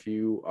it. And if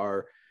you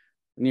are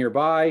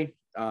nearby,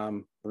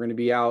 we're going to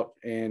be out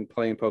and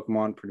playing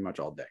Pokemon pretty much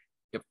all day.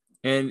 Yep.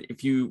 And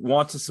if you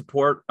want to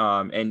support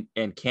and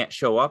can't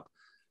show up,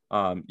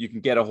 you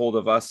can get a hold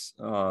of us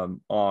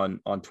on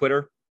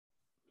Twitter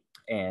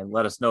and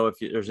let us know if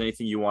there's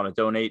anything you want to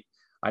donate.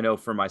 I know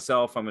for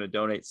myself, I'm going to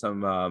donate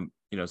some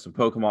some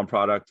Pokemon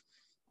product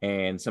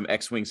and some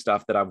X-Wing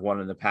stuff that I've won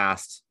in the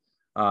past.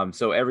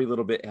 So every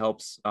little bit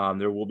helps.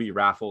 There will be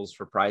raffles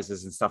for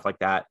prizes and stuff like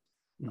that.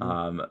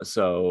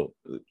 So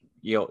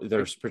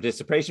there's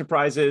participation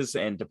prizes,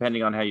 and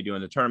depending on how you do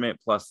in the tournament,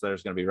 plus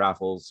there's going to be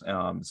raffles.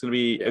 It's going to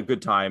be a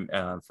good time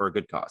for a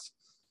good cause.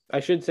 I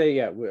should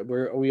say, we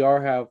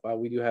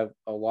do have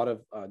a lot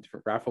of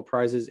different raffle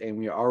prizes, and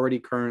we are already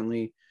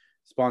currently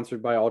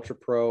sponsored by Ultra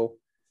Pro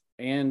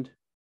and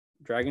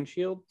Dragon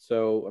Shield.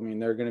 So, I mean,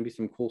 there are going to be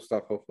some cool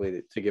stuff,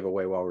 hopefully, to give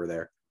away while we're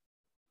there.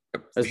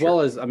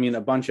 Well as, I mean,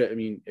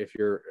 if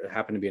you're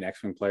happen to be an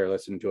X-Wing player,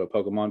 listening to a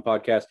Pokemon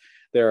podcast,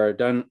 there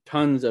are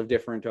tons of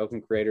different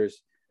token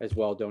creators as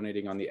well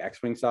donating on the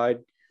X-Wing side.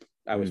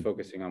 I was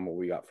focusing on what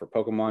we got for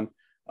Pokemon,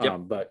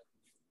 but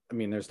I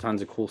mean, there's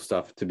tons of cool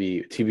stuff to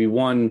be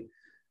won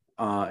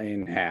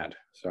and had.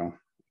 So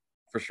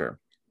for sure.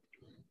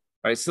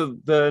 All right. So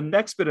the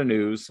next bit of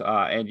news,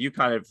 and you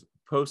kind of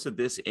posted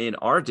this in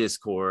our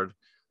Discord,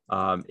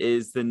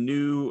 is the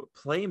new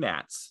play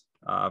mats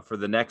for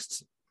the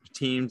next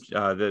team.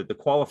 The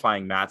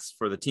qualifying mats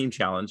for the team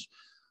challenge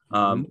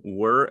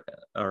were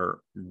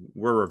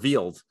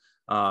revealed,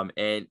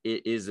 and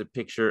it is a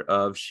picture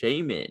of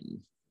Shaymin.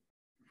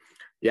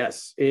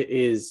 Yes, it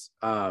is.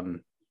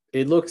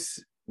 It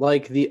looks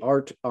like the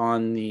art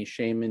on the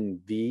Shaymin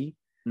V,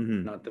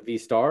 not the V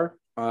Star,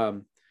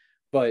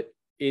 but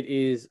it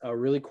is a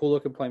really cool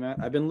looking playmat.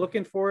 I've been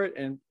looking for it,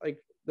 and like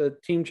the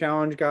team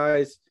challenge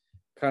guys,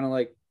 kind of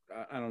like,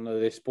 I don't know,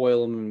 they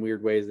spoil them in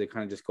weird ways. They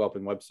kind of just go up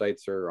in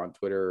websites or on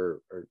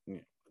Twitter, or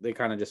they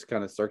kind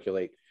of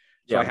circulate.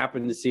 So I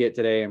happened to see it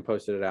today and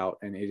posted it out,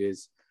 and it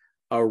is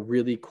a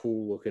really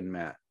cool looking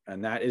mat,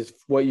 and that is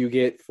what you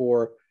get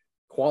for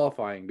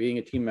qualifying, being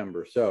a team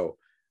member. So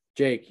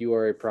Jake, you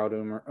are a proud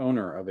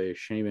owner of a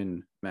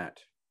Shaymin mat.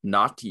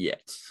 Not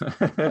yet.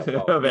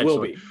 Well, eventually.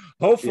 will be.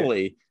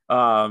 Hopefully,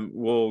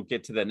 we'll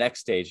get to the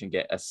next stage and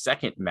get a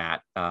second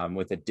mat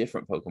with a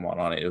different Pokemon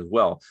on it as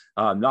well.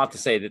 Not to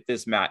say that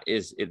this mat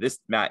is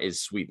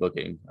sweet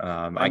looking.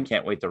 I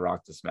can't wait to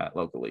rock this mat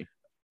locally.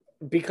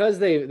 Because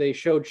they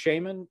showed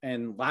Shaymin,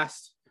 and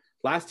last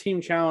team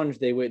challenge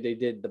they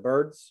did the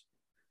birds,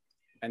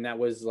 and that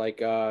was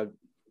like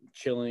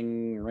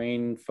chilling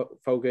rain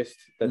focused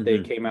that they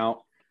came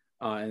out.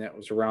 And that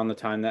was around the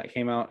time that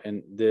came out.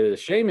 And the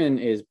Shaymin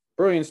is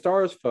Brilliant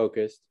Stars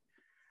focused.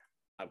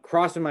 I'm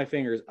crossing my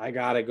fingers. I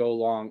got to go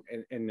long.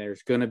 And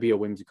there's going to be a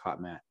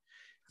Whimsicott mat.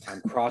 I'm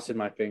crossing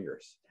my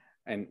fingers.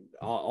 And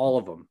all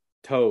of them.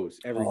 Toes,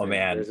 everything. Oh,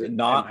 man.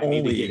 Not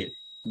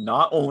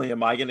only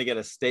am I going to get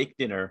a steak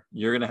dinner,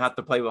 you're going to have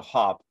to play with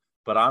Hop.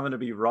 But I'm going to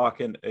be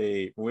rocking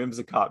a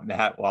Whimsicott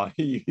mat while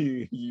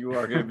you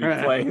are going to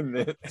be playing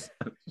this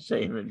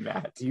Shaymin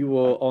mat. You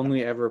will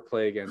only ever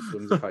play against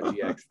Whimsicott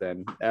GX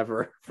then,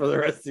 ever, for the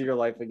rest of your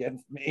life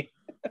against me.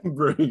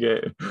 Bring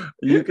it.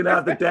 You can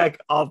have the deck.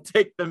 I'll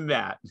take the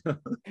mat.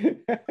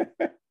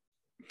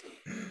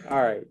 All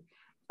right.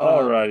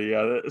 All right.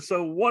 Yeah.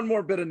 So one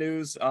more bit of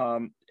news,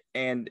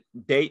 and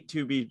date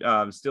to be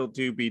still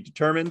to be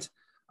determined.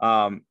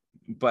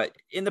 But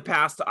in the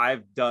past,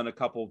 I've done a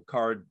couple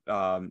card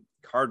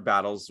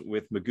battles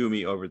with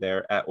Megumi over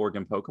there at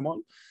Oregon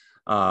Pokemon.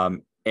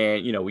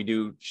 And, we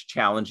do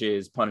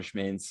challenges,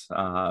 punishments,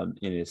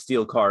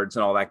 steal cards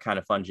and all that kind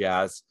of fun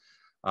jazz.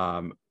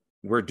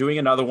 We're doing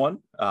another one,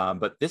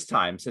 but this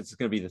time, since it's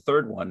going to be the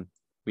third one,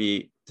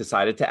 we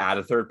decided to add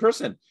a third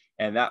person,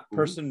 and that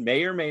person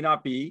may or may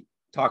not be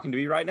talking to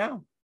me right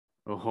now.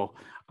 Oh,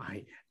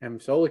 I am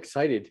so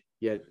excited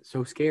yet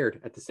so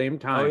scared at the same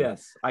time. Oh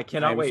yes, I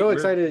cannot wait. I'm so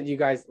excited that you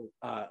guys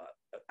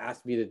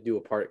asked me to do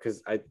a part,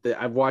 because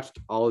I've watched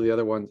all of the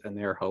other ones and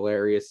they're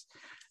hilarious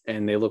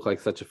and they look like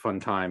such a fun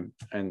time,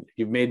 and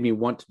you've made me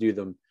want to do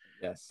them.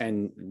 Yes.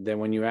 And then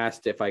when you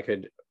asked if I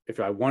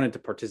wanted to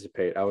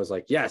participate, I was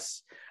like,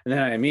 yes. And then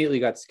I immediately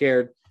got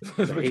scared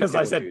because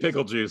I said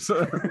pickle juice.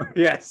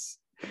 Yes,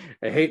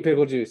 I hate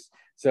pickle juice.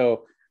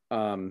 So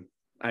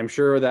I'm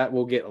sure that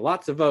will get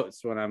lots of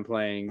votes when I'm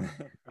playing,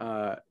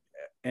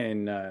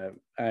 and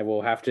I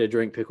will have to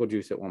drink pickle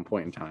juice at one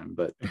point in time.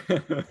 But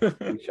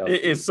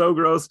it is so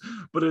gross,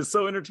 but it's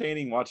so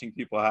entertaining watching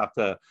people have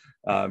to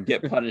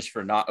get punished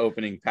for not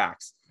opening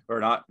packs or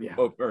not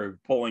or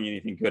pulling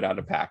anything good out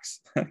of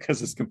packs,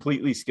 because it's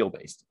completely skill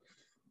based.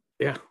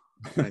 Yeah,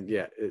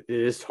 yeah, it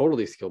is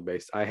totally skill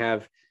based. I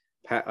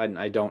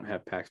don't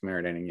have packs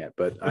marinating yet,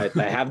 but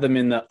I have them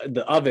in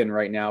the oven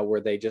right now,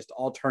 where they just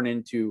all turn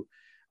into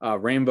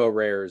rainbow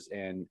rares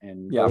and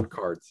gold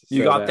cards.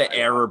 You got the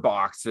error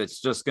box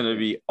that's just going to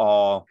be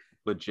all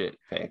legit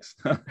picks.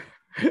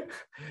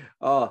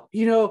 That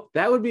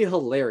would be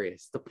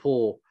hilarious to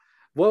pull.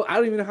 Well, I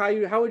don't even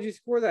know how would you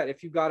score that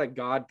if you got a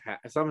god pack,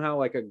 somehow,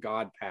 like a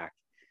god pack,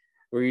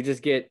 where you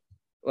just get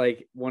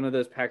like one of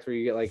those packs where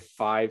you get like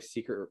five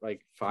secret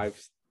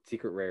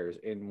rares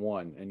in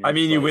one. And I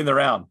mean, you win the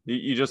round.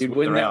 You just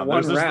win the round.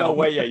 There's just no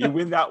way. Yeah, you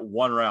win that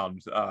one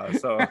round.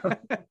 So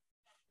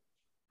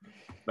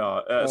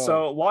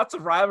lots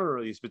of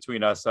rivalries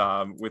between us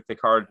with the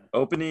card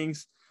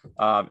openings,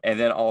 and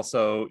then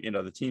also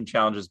the team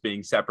challenges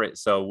being separate.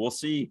 So we'll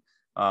see.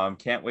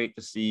 Can't wait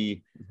to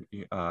see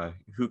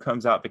who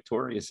comes out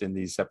victorious in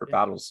these separate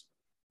battles.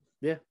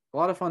 Yeah, a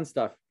lot of fun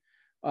stuff.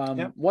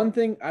 One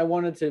thing I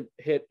wanted to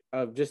hit,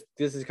 this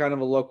is kind of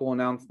a local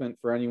announcement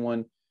for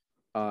anyone,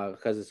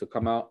 because this will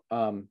come out.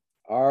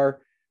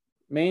 Our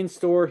main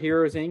store,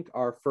 Heroes Inc.,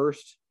 our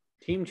first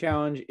team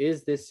challenge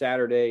is this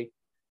Saturday,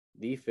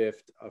 the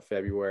 5th of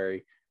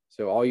February.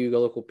 So all you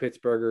local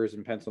Pittsburghers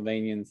and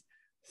Pennsylvanians,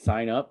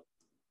 sign up.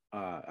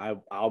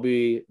 I'll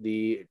be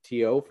the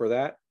TO for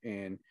that,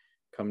 and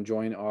come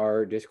join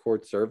our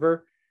Discord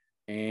server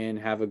and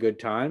have a good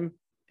time.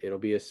 It'll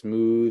be a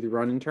smooth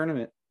running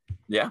tournament.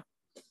 Yeah.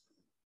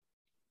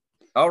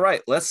 All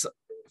right, let's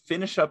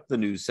finish up the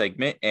news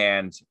segment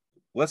and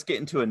let's get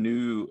into a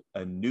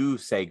new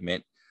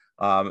segment.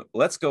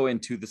 Let's go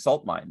into the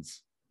salt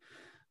mines.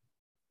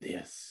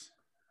 Yes,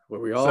 where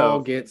we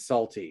all get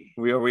salty.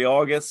 We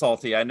all get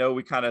salty. I know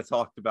we kind of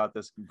talked about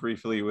this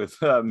briefly with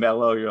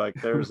Mello. You're like,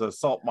 there's a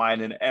salt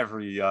mine in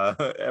every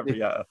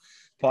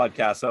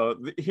podcast. So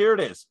here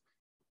it is.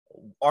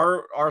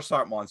 Our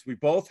salt mines. We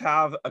both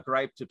have a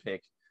gripe to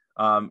pick.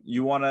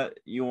 You wanna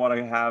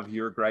have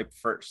your gripe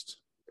first?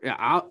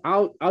 Yeah,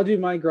 I'll do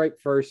my gripe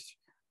first.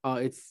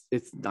 It's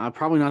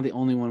probably not the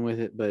only one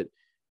with it, but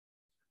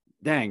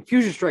dang,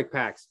 Fusion Strike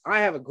packs. I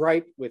have a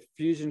gripe with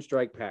Fusion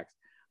Strike packs.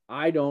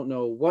 I don't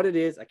know what it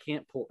is. I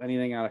can't pull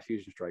anything out of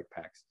Fusion Strike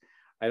packs.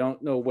 I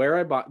don't know where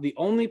I bought. The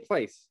only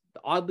place,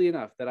 oddly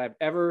enough, that I've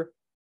ever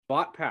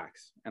bought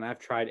packs, and I've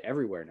tried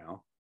everywhere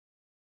now,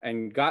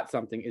 and got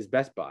something, is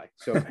Best Buy.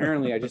 So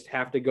apparently I just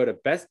have to go to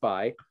Best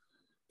Buy,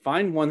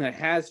 find one that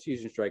has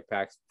Fusion Strike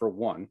packs for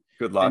one.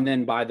 Good luck. And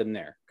then buy them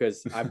there,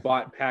 because I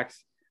bought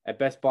packs at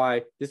Best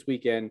Buy this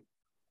weekend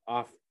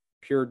off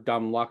pure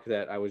dumb luck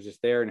that I was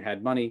just there and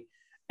had money.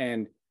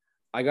 And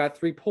I got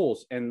 3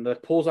 pulls, and the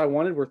pulls I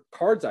wanted were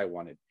cards I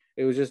wanted.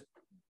 It was just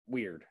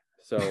weird.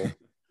 So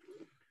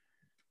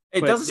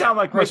it doesn't sound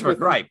like much of a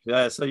gripe.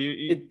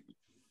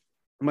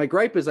 My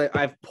gripe is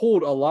I've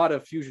pulled a lot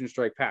of Fusion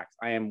Strike packs.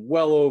 I am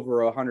well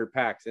over 100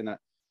 packs, and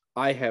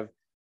I have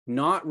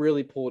not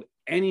really pulled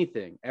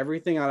anything.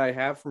 Everything that I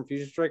have from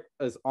Fusion Strike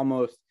is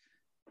almost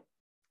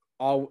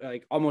all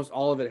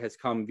of it has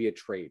come via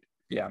trade.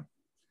 Yeah.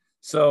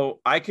 So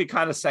I could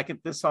kind of second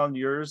this on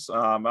yours.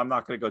 I'm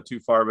not going to go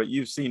too far, but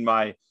you've seen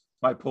my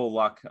pull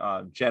luck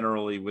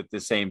generally with the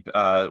same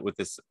with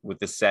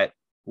this set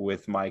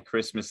with my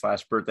Christmas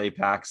 / birthday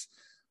packs,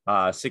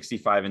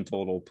 65 in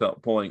total,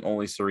 pulling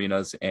only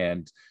Serenas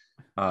and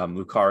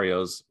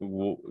Lucarios.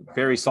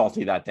 Very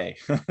salty that day.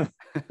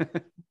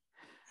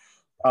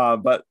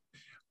 But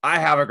I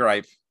have a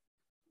gripe,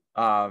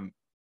 and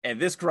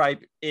this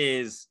gripe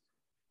is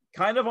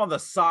kind of on the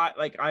side,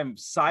 like I'm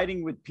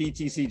siding with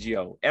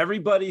PTCGO.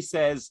 Everybody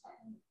says,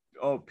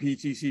 oh,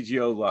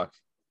 PTCGO luck.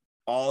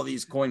 All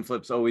these coin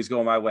flips always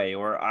go my way,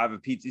 or I have a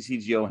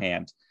PTCGO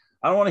hand.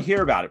 I don't want to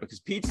hear about it because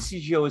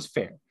PTCGO is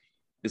fair.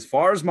 As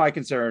far as my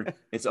concern,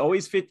 it's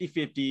always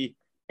 50-50.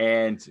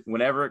 And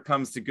whenever it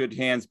comes to good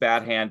hands,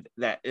 bad hand,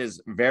 that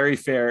is very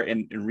fair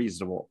and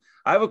reasonable.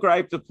 I have a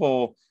gripe to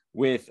pull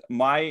with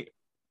my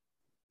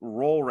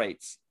roll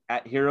rates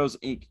at Heroes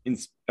Inc. in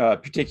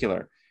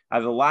particular. Out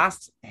of the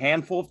last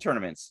handful of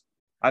tournaments,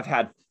 I've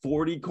had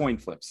 40 coin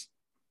flips,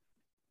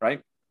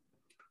 right?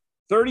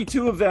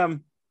 32 of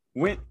them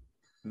went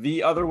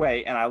the other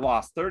way, and I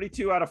lost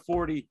 32 out of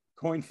 40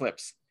 coin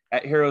flips.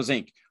 at Heroes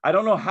Inc. I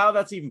don't know how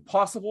that's even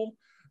possible,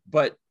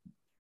 but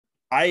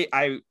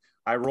I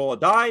roll a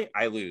die,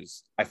 I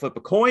lose. I flip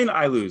a coin,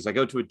 I lose. I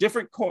go to a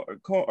different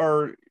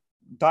or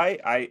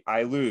die,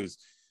 I lose.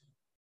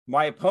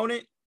 My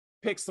opponent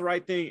picks the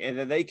right thing, and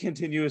then they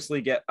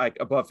continuously get like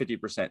above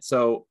 50%.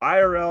 So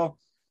IRL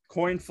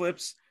coin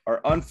flips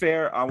are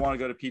unfair. I want to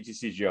go to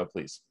PTCGO,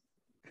 please.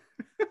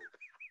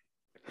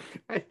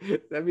 I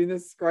mean,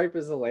 this gripe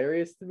is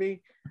hilarious to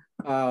me,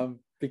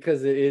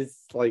 because it is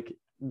like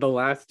the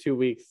last 2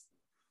 weeks,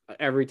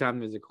 every time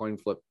there's a coin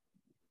flip,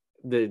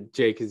 the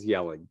Jake is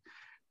yelling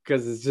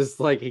because it's just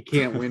like he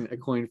can't win a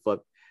coin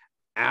flip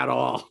at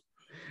all.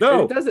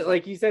 No, and it doesn't,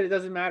 like you said, it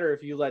doesn't matter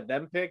if you let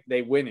them pick,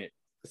 they win it.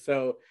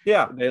 So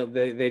yeah,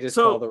 they just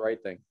call the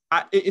right thing.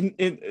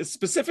 In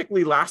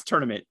specifically last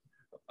tournament,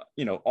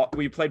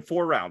 we played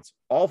 4 rounds.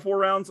 All 4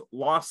 rounds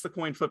lost the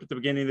coin flip at the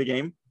beginning of the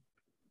game.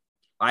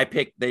 I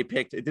picked, they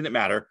picked, it didn't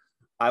matter.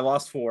 I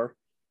lost 4.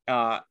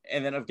 And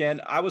then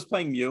again, I was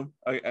playing Mew,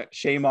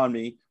 shame on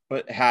me,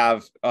 but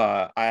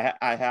I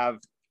have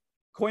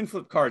coin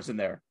flip cards in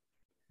there.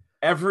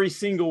 Every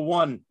single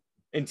one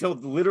until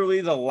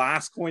literally the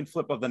last coin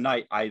flip of the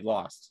night, I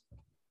lost.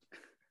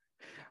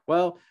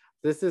 Well,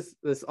 this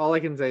all I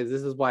can say is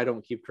this is why I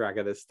don't keep track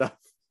of this stuff,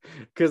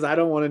 because I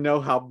don't want to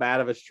know how bad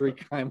of a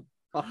streak I'm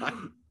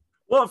on.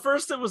 Well, at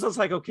first it was just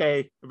like,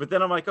 okay, but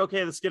then I'm like,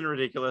 okay, this is getting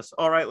ridiculous.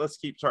 All right, let's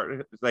keep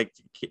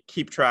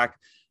track.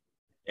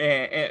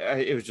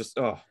 And it was just,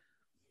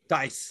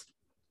 dice.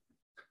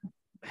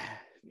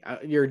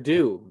 You're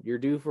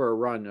due for a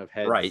run of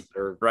heads, right?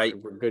 Or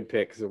good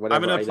picks or whatever.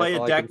 I'm going to play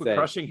a deck with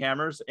crushing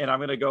hammers, and I'm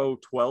going to go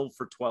 12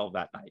 for 12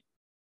 that night.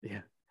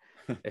 Yeah,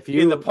 if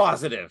you in the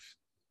positive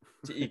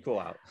to equal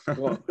out.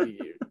 Well,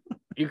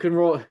 you can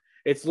roll.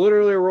 It's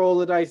literally a roll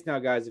of the dice now,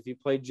 guys. If you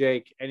play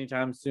Jake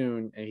anytime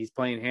soon and he's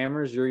playing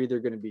hammers, you're either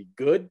going to be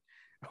good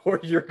or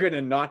you're going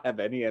to not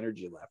have any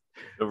energy left.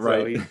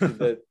 Right.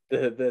 So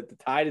the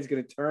tide is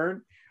going to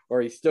turn,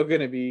 or he's still going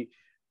to be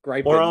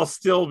griping. Or I'll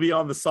still be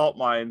on the salt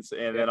mines,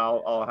 and then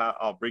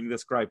I'll bring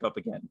this gripe up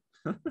again.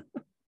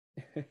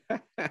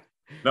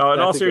 No, in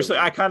all seriously,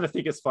 I kind of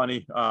think it's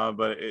funny,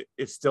 but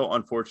it's still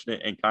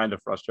unfortunate and kind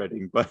of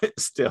frustrating, but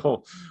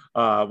still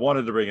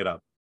wanted to bring it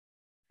up.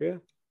 Yeah.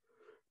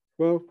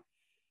 Well,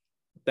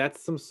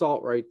 that's some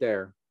salt right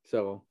there.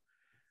 So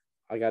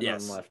I got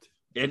nothing left.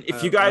 And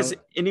if you guys,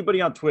 anybody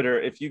on Twitter,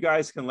 if you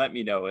guys can let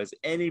me know, has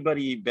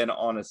anybody been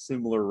on a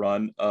similar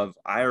run of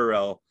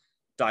IRL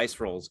dice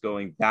rolls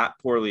going that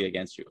poorly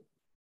against you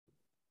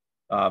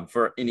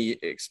for any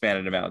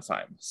expanded amount of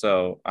time?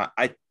 So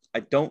I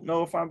don't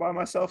know if I'm by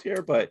myself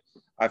here, but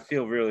I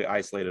feel really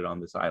isolated on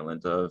this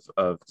island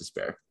of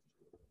despair.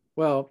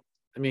 Well,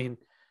 I mean,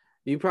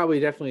 you probably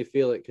definitely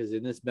feel it because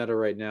in this meta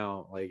right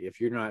now, like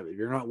if you're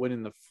not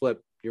winning the flip,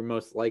 you're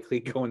most likely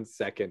going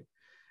second,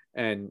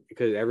 and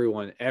because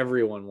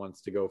everyone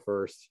wants to go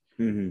first.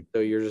 Mm-hmm. So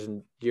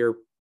you're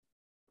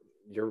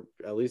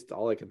at least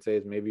all I can say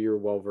is maybe you're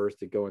well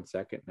versed at going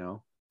second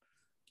now.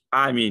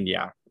 I mean,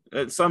 yeah,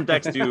 some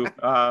decks do.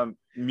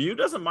 Mew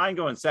doesn't mind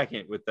going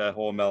second with the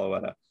whole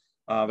Meloetta,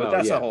 but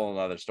that's a whole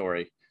another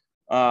story.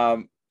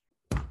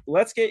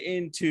 Let's get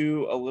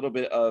into a little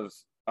bit of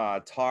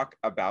talk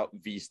about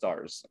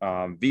V-Stars.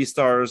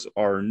 V-Stars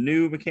are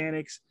new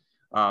mechanics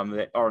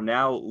that are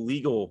now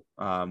legal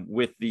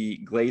with the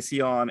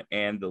Glaceon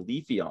and the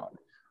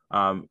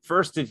Leafeon.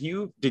 First, did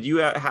you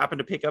happen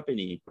to pick up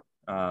any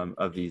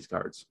of these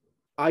cards?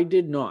 I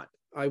did not.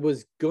 I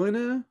was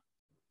gonna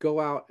go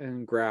out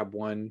and grab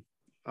one.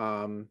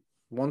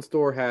 One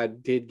store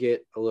did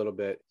get a little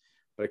bit,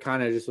 but it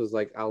kind of just was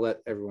like, I'll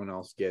let everyone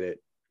else get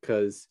it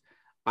because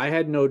I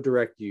had no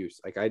direct use.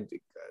 Like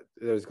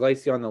there was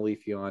Glaceon, the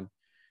Leafeon.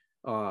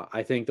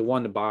 I think the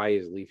one to buy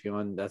is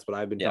Leafeon. That's what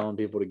I've been telling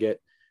people to get.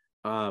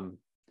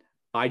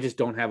 I just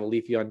don't have a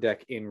Leafeon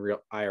deck in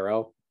real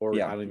IRL, or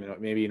I don't even know.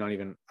 Maybe not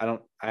even. I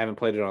haven't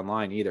played it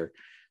online either.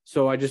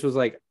 So I just was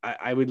like,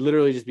 I would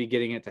literally just be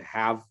getting it to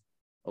have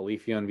a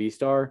Leafeon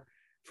V-Star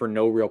for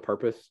no real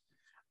purpose.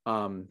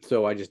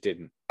 So I just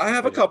didn't. I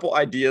have a couple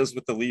ideas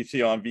with the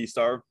Leafeon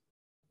V-Star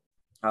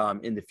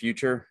in the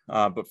future,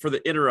 but for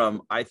the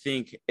interim, I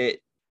think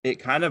it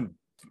kind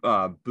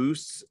of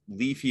boosts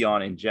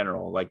Leafeon in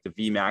general, like the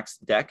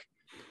VMAX deck.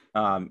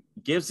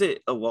 Gives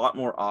it a lot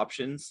more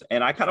options,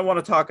 and I kind of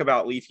want to talk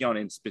about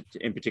Leafeon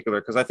in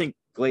particular because I think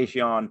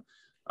Glaceon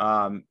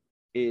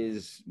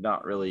is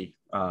not really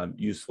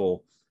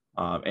useful,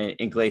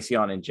 and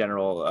Glaceon in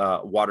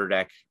general, water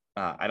deck.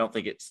 I don't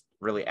think it's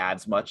really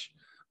adds much.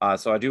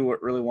 So I do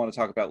really want to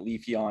talk about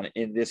Leafeon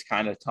in this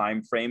kind of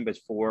time frame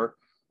before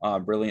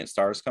Brilliant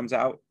Stars comes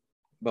out,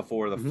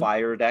 before the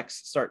fire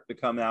decks start to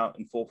come out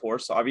in full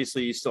force. So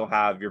obviously, you still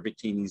have your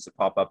Victinis that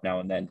pop up now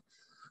and then.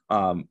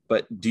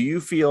 But do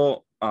you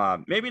feel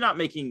maybe not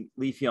making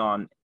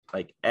Leafeon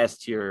like S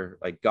tier,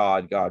 like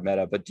God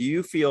meta, but do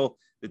you feel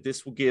that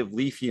this will give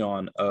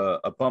Leafeon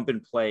a bump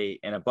in play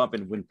and a bump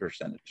in win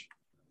percentage?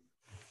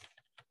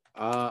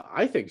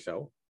 I think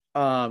so.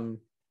 I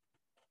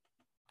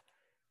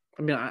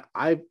mean,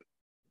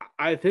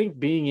 I think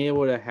being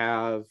able to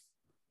have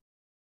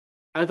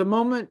at the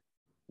moment,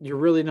 you're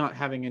really not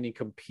having any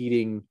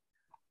competing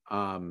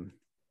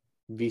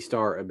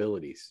V-Star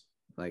abilities.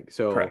 Like,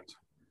 so Correct.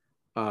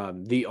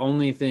 The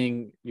only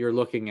thing you're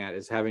looking at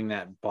is having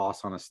that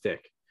boss on a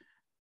stick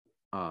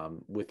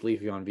with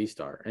Leafeon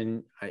V-Star.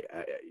 And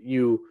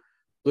you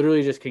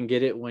literally just can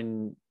get it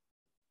when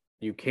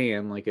you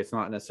can. Like, it's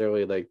not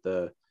necessarily like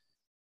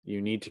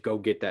you need to go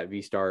get that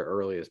V-Star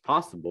early as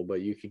possible,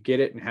 but you could get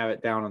it and have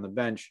it down on the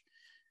bench,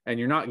 and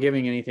you're not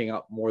giving anything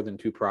up more than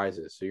 2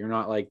 prizes. So you're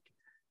not like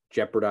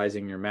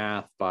jeopardizing your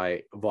math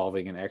by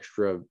evolving an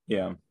extra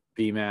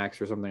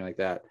VMAX or something like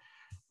that.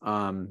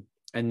 And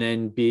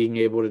then being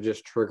able to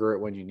just trigger it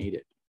when you need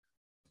it.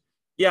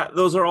 Yeah,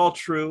 those are all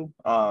true.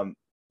 I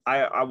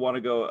want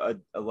to go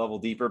a level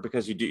deeper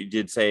because you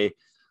did say,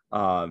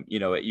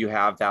 you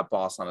have that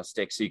boss on a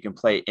stick, so you can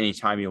play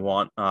anytime you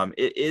want.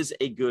 It is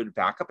a good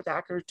backup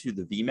attacker to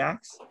the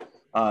VMAX,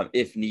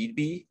 if need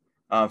be,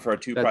 for a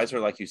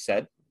 2-prizer, like you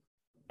said.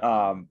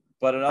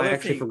 But another I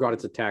actually forgot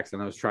its attacks,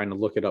 and I was trying to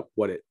look it up.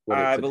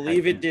 I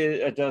believe it did.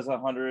 It does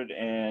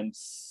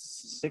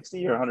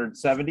 160 or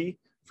 170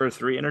 for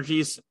 3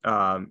 energies.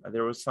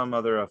 There was some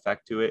other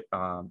effect to it.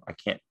 I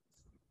can't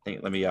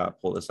think. Let me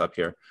pull this up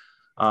here.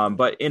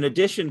 But in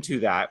addition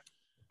to that,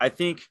 I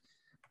think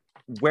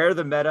where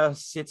the meta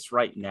sits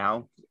right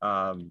now,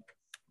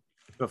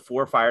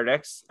 before Fire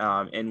decks,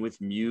 and with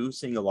Mew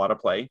seeing a lot of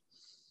play,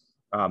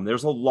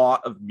 there's a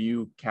lot of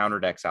Mew counter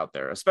decks out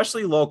there,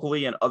 especially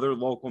locally and other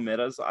local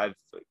metas. I've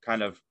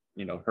kind of,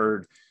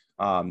 heard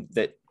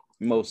that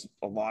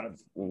a lot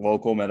of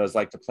local metas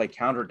like to play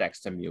counter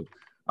decks to Mew.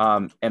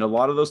 And a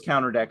lot of those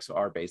counter decks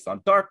are based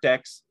on dark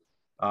decks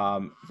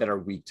that are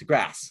weak to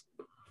grass.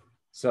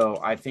 So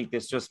I think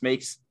this just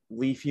makes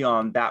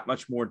Leafeon that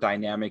much more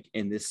dynamic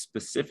in this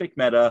specific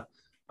meta,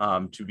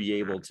 to be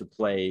able to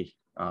play,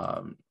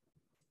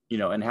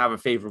 and have a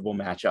favorable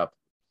matchup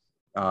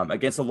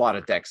against a lot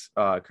of decks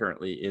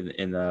currently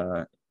in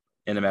the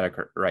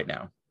meta right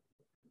now.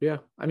 Yeah,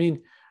 I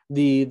mean,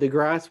 the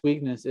grass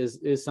weakness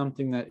is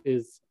something that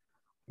is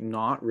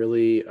not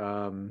really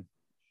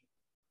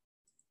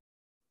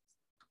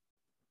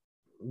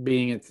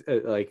being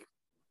like,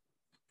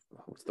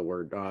 what's the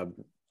word,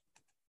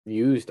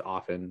 used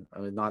often.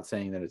 I'm not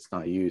saying that it's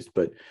not used,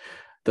 but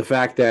the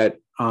fact that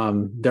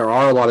there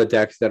are a lot of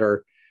decks that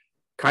are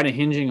kind of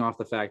hinging off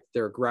the fact that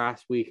they're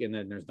grass weak, and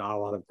then there's not a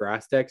lot of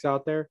grass decks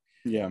out there.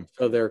 Yeah.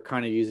 So they're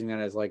kind of using that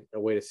as like a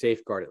way to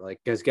safeguard it. Like,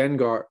 because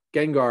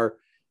Gengar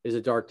is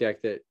a dark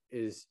deck that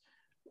is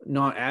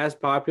not as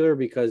popular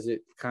because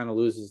it kind of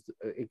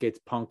it gets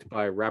punked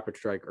by Rapid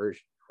Strike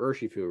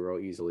Urshifu real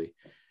easily.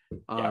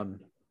 Yeah.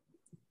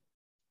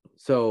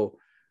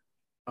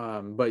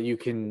 But you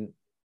can,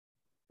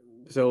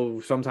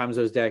 so sometimes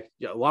those decks,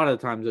 a lot of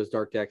the times those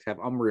dark decks have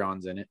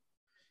Umbreons in it,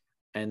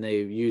 and they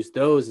use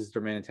those as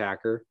their main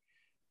attacker,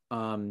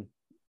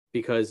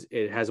 because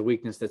it has a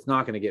weakness that's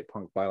not going to get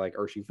punked by like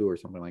Urshifu or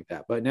something like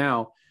that. But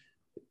now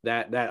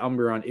that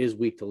Umbreon is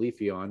weak to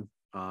Leafeon,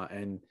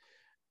 and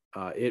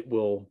it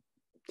will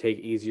take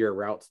easier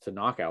routes to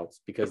knockouts,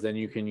 because then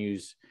you can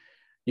use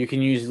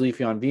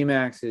Leafeon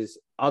VMAX's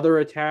other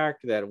attack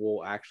that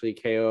will actually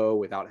KO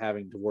without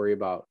having to worry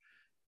about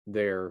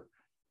their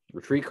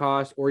retreat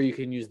cost, or you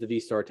can use the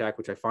V-Star attack,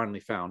 which I finally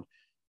found.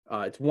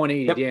 It's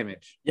 180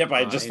 damage. Yep,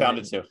 I just found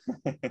it too.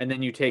 And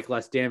then you take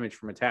less damage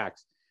from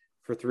attacks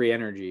for 3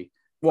 energy.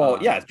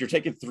 Well, you're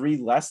taking 30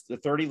 less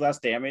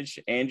damage,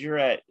 and you're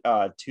at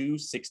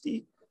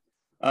 260.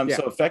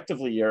 So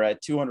effectively you're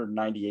at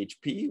 290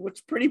 HP, which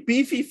is pretty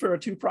beefy for a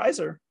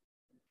 2-prizer.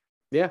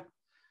 Yeah.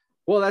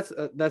 Well,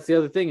 that's the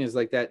other thing, is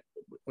like that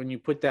when you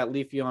put that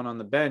Leafeon on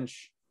the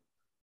bench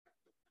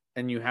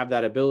and you have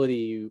that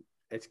ability,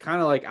 it's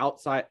kind of like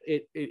outside.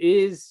 It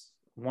is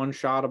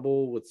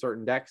one-shottable with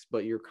certain decks,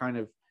 but you're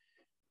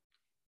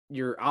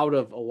out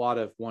of a lot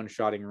of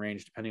one-shotting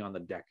range depending on the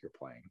deck you're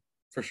playing.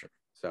 For sure.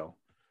 So,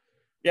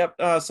 yep.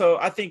 So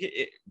I think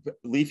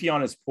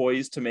Leafeon is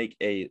poised to make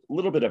a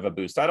little bit of a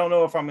boost. I don't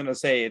know if I'm going to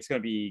say it's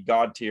going to be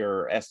God tier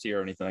or S tier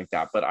or anything like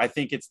that, but I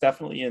think it's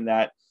definitely in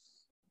that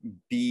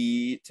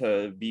B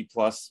to B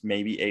plus,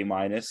 maybe A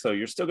minus. So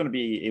you're still going to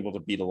be able to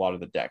beat a lot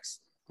of the decks.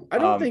 I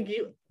don't think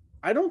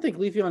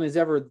Leafeon has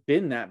ever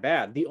been that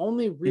bad. The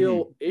only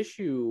real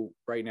issue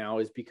right now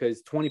is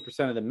because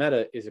 20% of the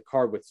meta is a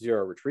card with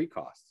 0 retreat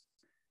costs,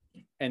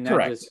 and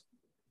that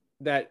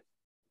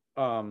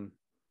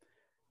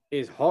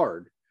is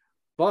hard.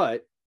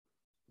 But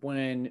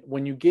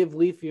when you give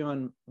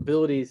Leafeon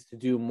abilities to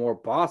do more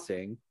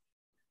bossing,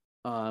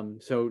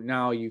 so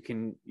now you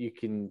can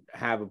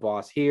have a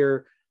boss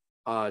here,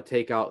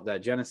 take out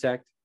that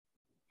Genesect,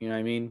 you know what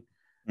I mean?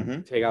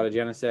 Take out a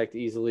Genesect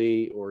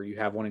easily, or you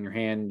have one in your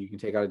hand, you can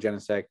take out a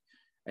Genesect,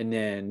 and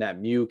then that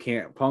Mew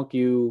can't punk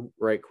you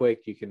right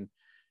quick. You can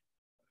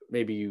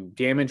maybe you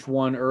damage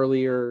one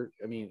earlier.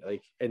 I mean,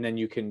 like, and then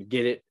you can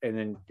get it and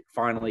then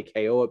finally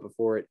KO it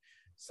before it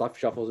stuff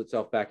shuffles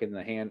itself back in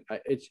the hand.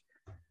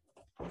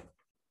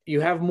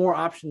 You have more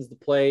options to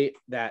play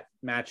that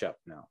matchup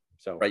now.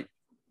 So right.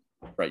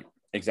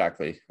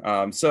 Exactly.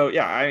 So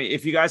yeah,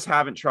 if you guys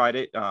haven't tried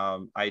it,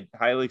 I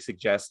highly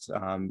suggest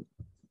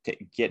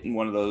getting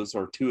one of those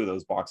or two of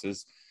those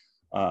boxes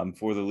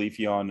for the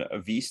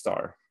Leafeon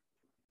V-Star.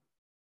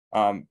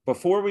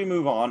 Before we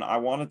move on, I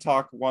want to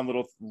talk one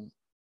little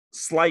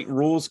slight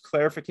rules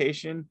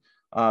clarification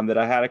that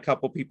I had a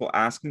couple people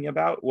ask me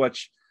about,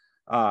 which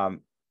I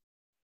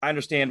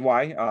understand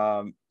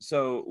why.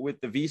 So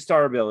with the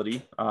V-Star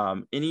ability,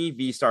 any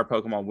V-Star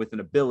Pokemon with an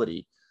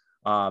ability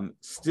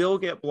still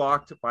get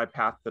blocked by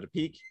Path to the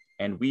Peak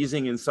and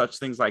Wheezing and such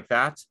things like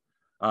that,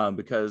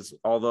 because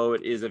although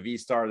it is a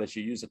V-Star that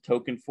you use a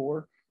token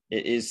for,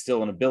 it is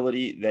still an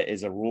ability that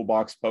is a rule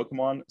box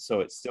Pokemon,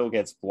 so it still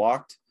gets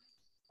blocked.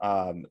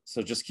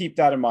 So just keep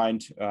that in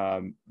mind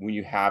when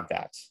you have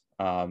that.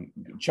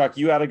 Chuck,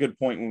 you had a good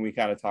point when we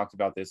kind of talked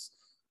about this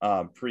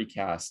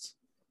precast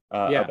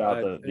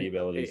about the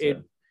abilities.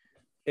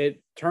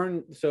 It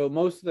turned, so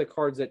most of the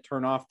cards that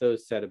turn off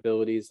those set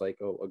abilities, like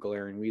a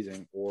Galarian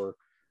Weezing or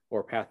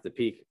Path to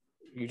Peak,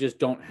 you just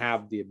don't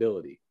have the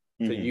ability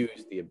to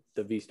use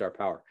the V-Star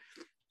power.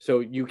 So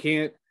you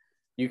can't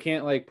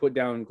like put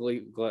down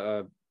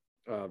Leafeon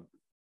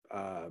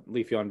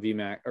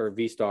VMAX or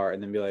V-Star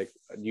and then be like,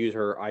 use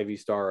her IV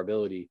Star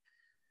ability,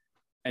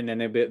 and then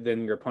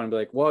your opponent be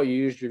like, well, you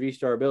used your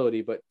V-Star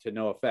ability but to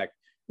no effect.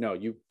 No,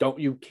 you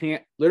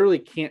can't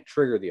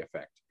trigger the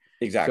effect.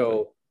 Exactly.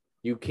 So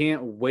you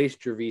can't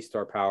waste your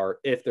V-Star power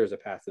if there's a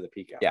Path to the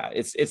Peak out. Yeah,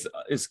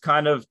 it's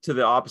kind of to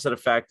the opposite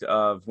effect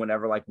of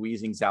whenever like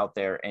Weezing's out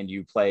there and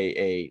you play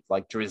a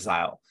like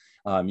Drizzile.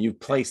 You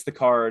place the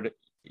card,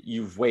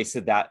 you've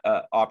wasted that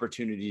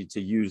opportunity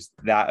to use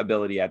that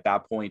ability at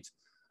that point.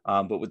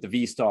 But with the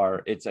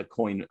V-Star, it's a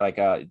coin, like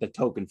the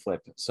token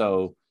flip.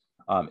 So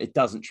it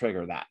doesn't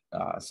trigger that.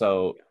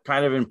 So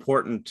kind of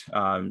important,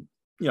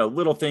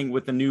 little thing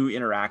with the new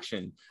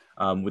interaction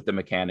with the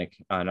mechanic.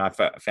 And I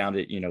found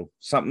it,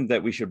 something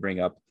that we should bring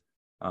up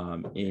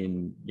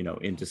in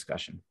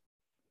discussion.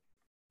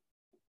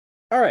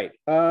 All right.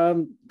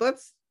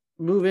 Let's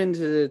move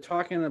into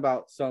talking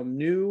about some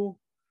new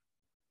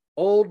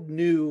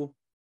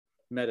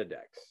meta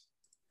decks.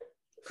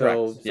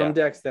 So some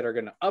decks that are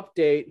going to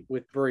update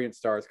with Brilliant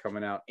Stars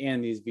coming out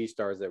and these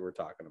V-Stars that we're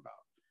talking about.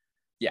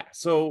 Yeah.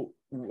 So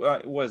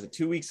was it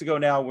 2 weeks ago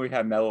now we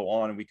had Mellow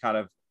on and we kind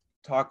of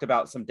talked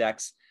about some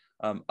decks,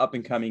 up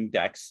and coming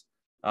decks,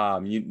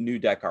 new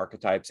deck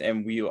archetypes.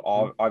 And we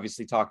all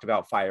obviously talked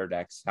about fire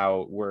decks,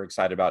 how we're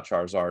excited about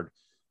Charizard,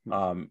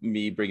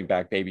 me bringing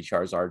back baby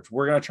Charizard.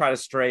 We're going to try to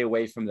stray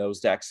away from those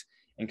decks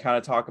and kind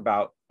of talk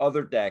about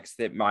other decks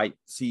that might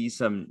see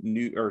some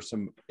new or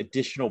some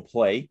additional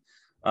play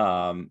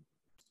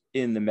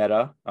in the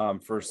meta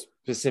for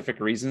specific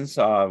reasons,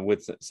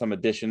 with some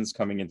additions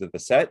coming into the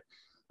set.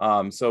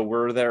 So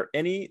were there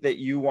any that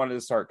you wanted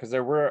to start? Because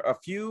there were a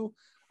few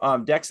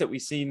decks that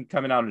we've seen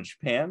coming out of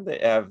Japan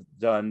that have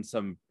done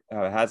some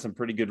had some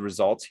pretty good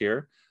results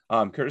here,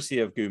 courtesy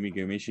of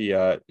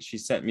Gumi. She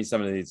sent me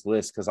some of these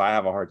lists because I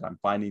have a hard time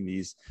finding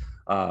these,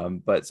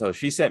 but so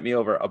she sent me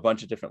over a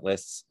bunch of different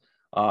lists,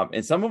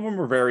 and some of them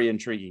were very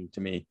intriguing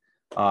to me.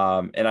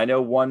 And I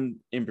know one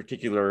in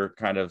particular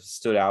kind of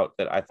stood out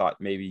that I thought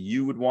maybe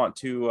you would want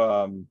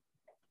to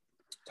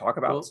talk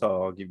about. Well,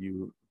 so I'll give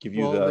you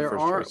the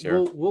first choice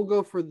here. We'll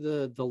go for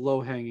the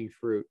low hanging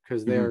fruit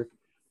because there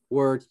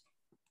were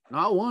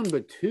not one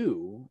but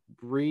two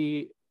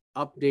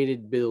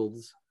updated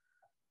builds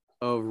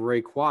of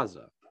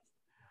Rayquaza.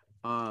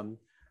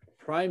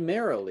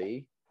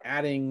 Primarily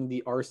adding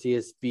the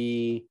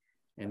RCSV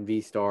and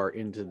V-Star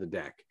into the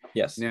deck.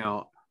 Yes.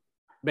 Now,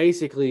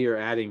 basically, you're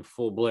adding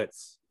Full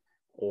Blitz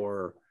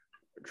or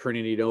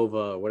Trinity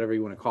Nova, whatever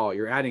you want to call it.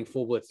 You're adding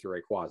Full Blitz to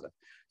Rayquaza.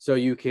 So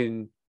you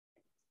can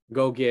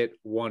go get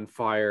 1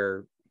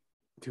 Fire,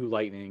 2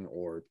 Lightning,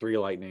 or 3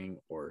 Lightning,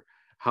 or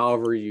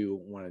however you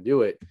want to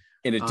do it.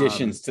 In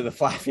addition to the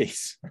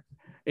Flaffies.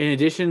 In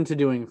addition to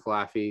doing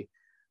Flaffy.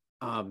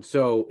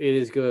 So it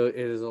is good.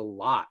 It is a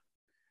lot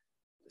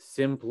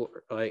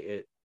simpler,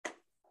 a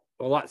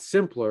lot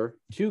simpler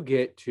to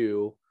get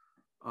to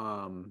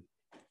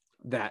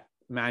that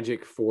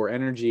magic for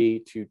energy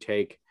to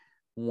take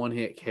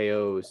 1-hit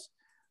KOs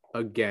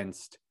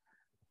against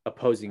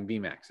opposing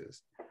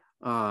VMAXs.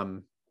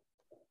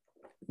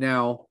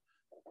 Now,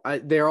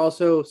 there are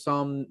also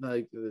some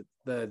like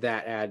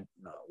that add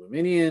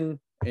Luminion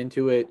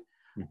into it,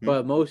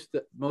 but most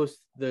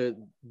the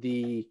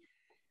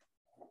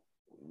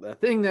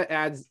thing that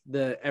adds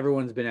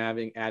everyone's been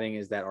adding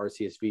is that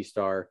RCSV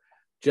Star,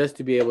 just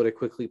to be able to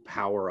quickly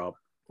power up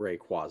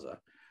Rayquaza.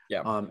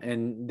 Yeah.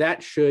 And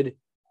that should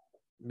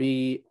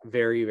be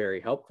very, very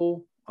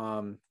helpful.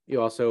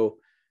 You also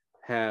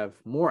have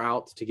more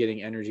outs to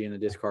getting energy in the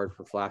discard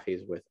for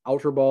Flaffies with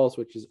Ultra Balls,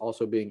 which is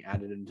also being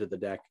added into the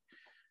deck.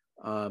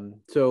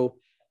 So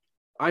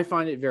I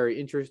find it very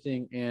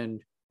interesting,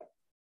 and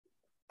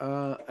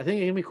I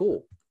think it can be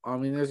cool. I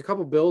mean, there's a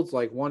couple builds,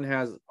 like one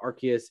has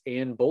Arceus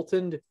and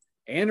Boltund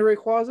and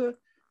Rayquaza.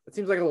 It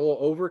seems like a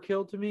little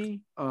overkill to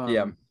me.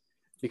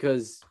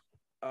 Because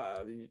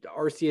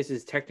Arceus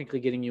is technically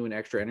getting you an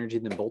extra energy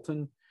than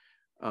Boltund.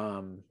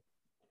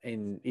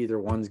 and either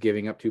one's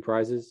giving up 2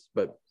 prizes.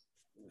 But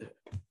I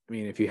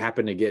mean, if you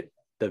happen to get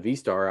the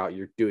V-Star out,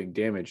 you're doing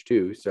damage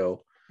too.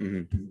 So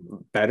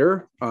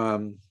better.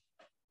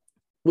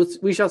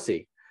 We shall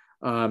see.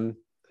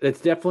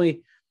 It's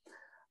definitely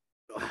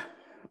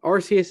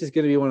Arceus is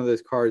going to be one of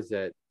those cards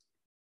that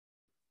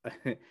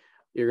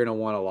you're going to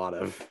want a lot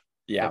of.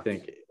 Yeah,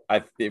 I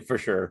think for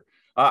sure.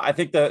 I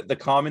think the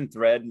common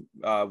thread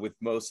with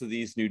most of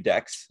these new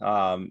decks,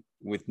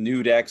 with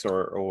new decks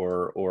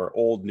or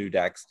old new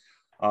decks,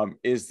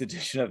 is the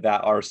addition of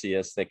that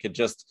Arceus that could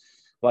just,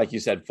 like you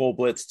said, full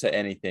blitz to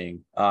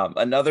anything.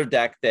 Another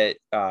deck that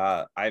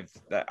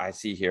I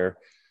see here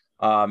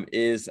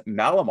is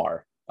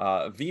Malamar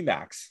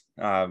VMAX.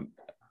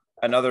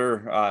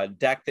 Another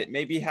deck that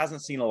maybe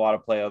hasn't seen a lot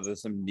of play other than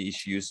some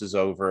niche uses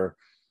over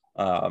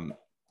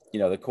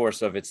the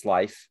course of its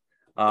life.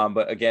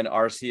 But again,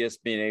 Arceus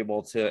being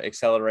able to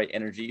accelerate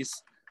energies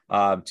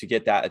to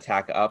get that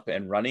attack up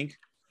and running,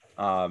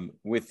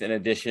 with an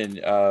addition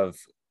of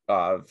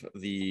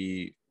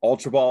the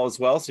Ultra Ball as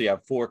well. So you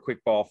have 4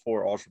 Quick Ball,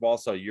 4 Ultra Ball.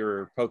 So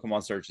your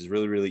Pokemon search is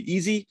really, really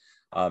easy.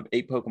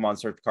 8 Pokemon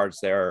search cards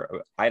there,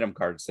 item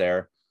cards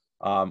there.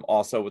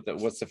 Also with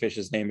what's the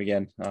fish's name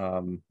again?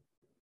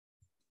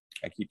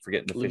 I keep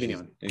forgetting the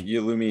fish's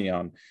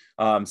Lumineon.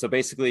 So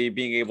basically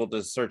being able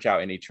to search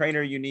out any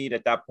trainer you need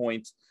at that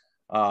point.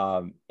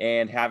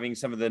 And having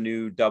some of the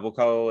new double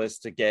colorless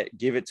to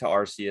give it to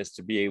Arceus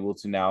to be able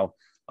to now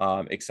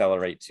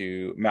accelerate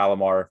to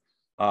Malamar,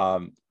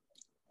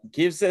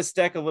 gives this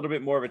deck a little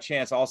bit more of a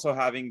chance. Also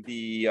having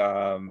the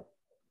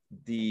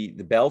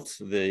belt,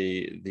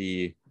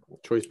 the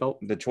choice belt,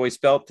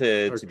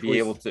 to be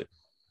able to,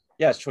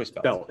 it's choice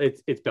belt.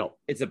 It's belt.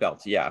 It's a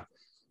belt. Yeah.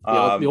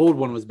 The old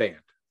one was banned.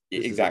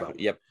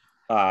 Exactly. Yep.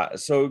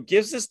 So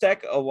gives this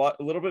deck a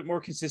little bit more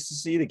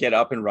consistency to get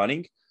up and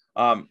running.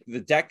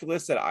 The deck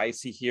list that I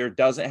see here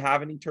doesn't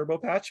have any turbo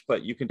patch,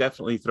 but you can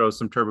definitely throw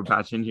some turbo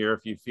patch in here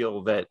if you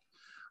feel that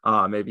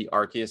maybe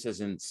Arceus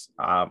isn't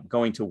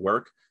going to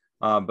work.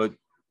 But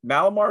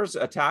Malamar's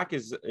attack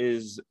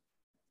is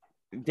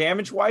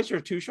damage wise, you're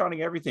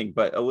 2-shotting everything,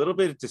 but a little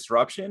bit of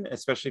disruption,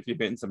 especially if you're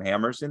hitting some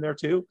hammers in there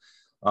too.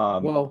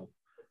 Well,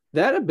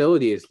 that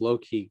ability is low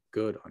key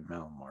good on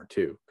Malamar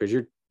too, because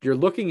you're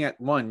looking at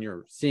one,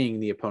 you're seeing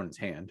the opponent's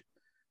hand.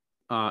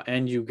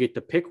 And you get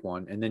to pick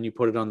one, and then you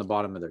put it on the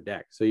bottom of their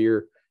deck. So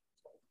you're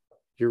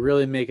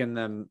really making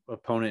them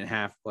opponent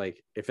have,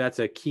 like, if that's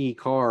a key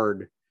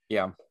card,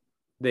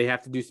 they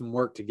have to do some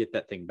work to get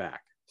that thing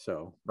back.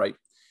 So right,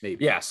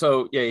 maybe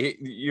So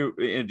you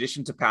in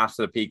addition to Path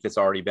to the Peak that's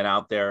already been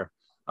out there,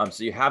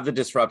 so you have the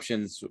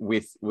disruptions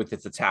with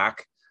its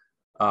attack.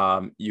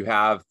 You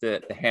have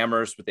the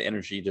hammers with the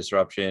energy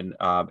disruption,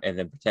 and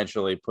then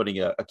potentially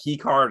putting a key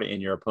card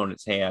in your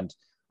opponent's hand.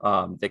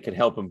 That could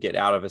help them get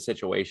out of a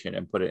situation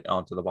and put it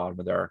onto the bottom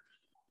of their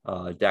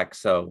deck.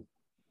 So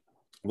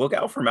look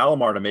out for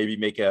Malamar to maybe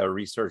make a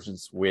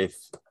resurgence with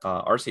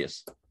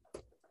Arceus.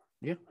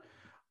 Yeah.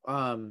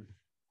 The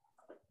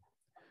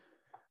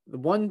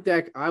one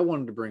deck I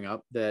wanted to bring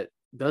up that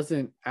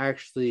doesn't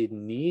actually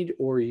need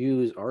or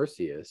use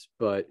Arceus,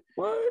 but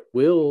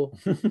will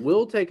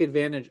take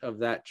advantage of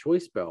that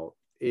choice belt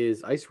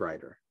is Ice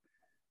Rider.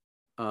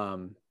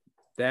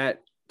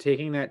 That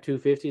taking that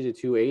 250 to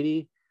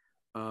 280.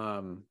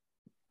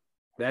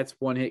 That's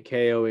one hit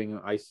KOing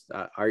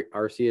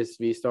Arceus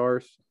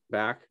V-Stars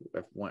back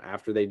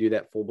after they do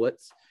that full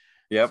blitz.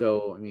 Yeah.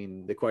 So I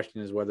mean, the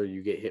question is whether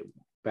you get hit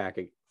back,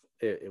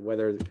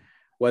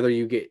 whether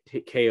you get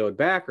KO'd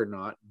back or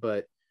not.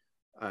 But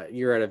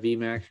you're at a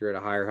VMAX, you're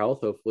at a higher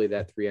health. Hopefully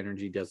that 3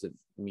 energy doesn't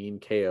mean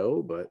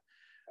KO. But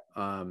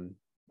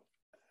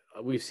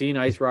we've seen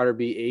Ice Rider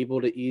be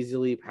able to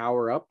easily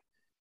power up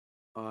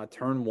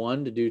turn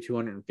 1 to do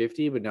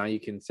 250, but now you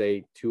can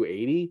say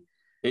 280.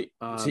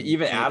 To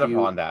even add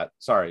upon that,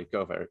 sorry,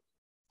 go for it.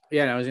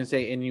 Yeah, and I was gonna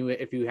say, and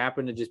if you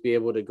happen to just be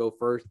able to go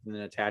first and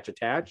then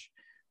attach,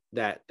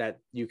 that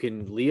you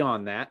can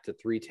Leon that to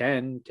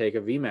 310, take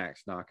a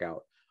VMAX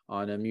knockout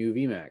on a Mew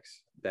VMAX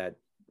that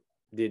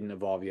didn't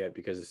evolve yet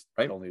because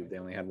they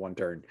only had 1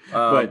 turn.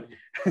 But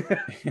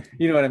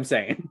you know what I'm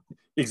saying?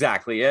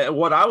 Exactly.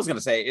 What I was gonna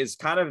say is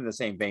kind of in the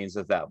same veins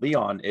of that.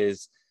 Leon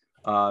is,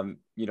 down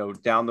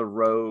the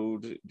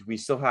road, we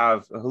still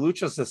have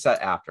Hawlucha's the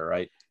set after,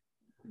 right?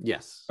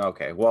 Yes.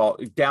 Okay. Well,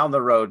 down the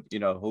road,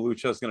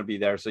 Hawlucha is going to be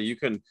there, so you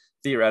can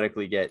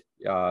theoretically get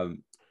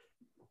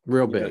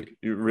real big,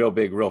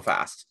 real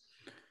fast.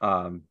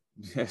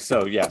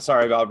 So yeah,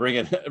 sorry about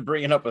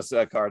bringing up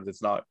a card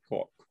that's not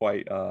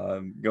quite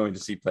going to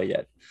see play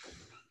yet.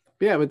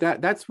 Yeah,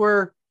 but that's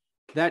where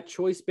that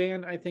choice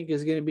band I think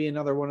is going to be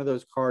another one of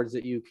those cards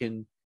that you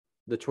can,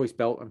 the choice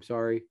belt. I'm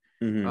sorry.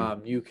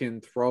 Mm-hmm. You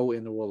can throw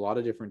into a lot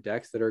of different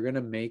decks that are going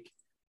to make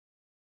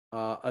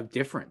a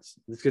difference.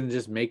 It's going to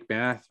just make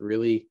math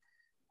really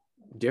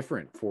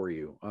different for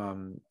you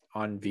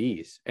on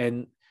V's.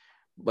 And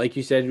like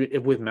you said,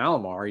 with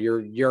Malamar,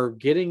 you're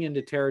getting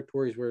into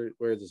territories where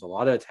there's a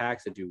lot of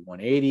attacks that do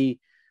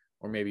 180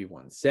 or maybe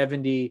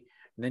 170,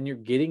 And then you're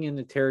getting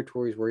into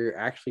territories where you're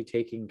actually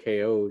taking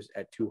KOs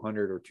at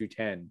 200 or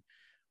 210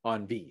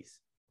 on Vs.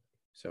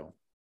 So,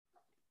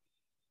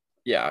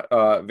 yeah,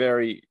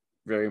 very,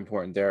 very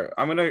important there.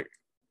 I'm going to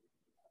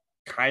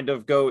kind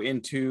of go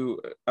into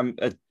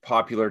a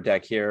popular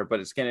deck here,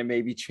 but it's going to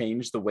maybe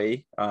change the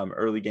way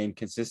early game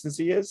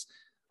consistency is.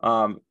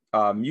 Mew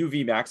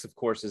VMAX, of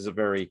course, is a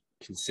very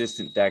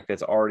consistent deck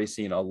that's already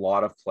seen a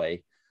lot of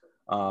play.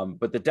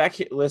 But the deck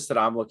list that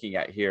I'm looking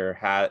at here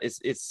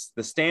it's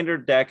the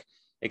standard deck,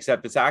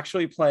 except it's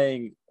actually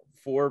playing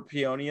 4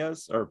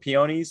 Peonias or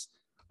Peonies,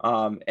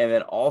 and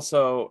then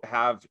also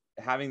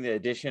having the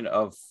addition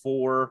of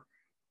 4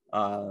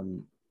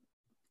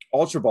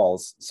 Ultra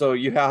Balls. So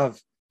you have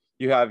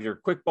your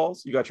Quick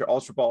Balls, you got your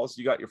Ultra Balls,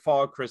 you got your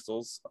Fog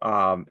Crystals,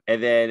 and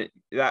then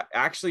that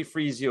actually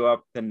frees you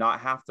up to not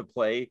have to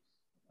play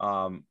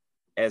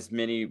as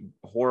many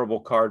horrible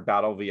card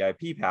battle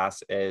VIP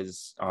pass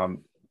as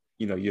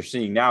you're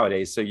seeing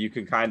nowadays. So you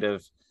can kind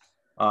of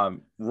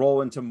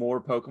roll into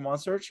more Pokemon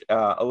search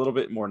a little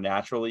bit more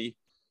naturally.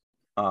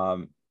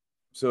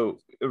 So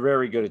a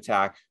very good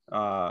attack,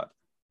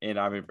 and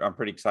I'm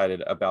pretty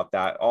excited about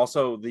that.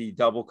 Also, the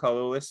double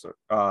colorless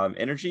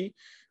energy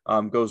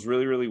goes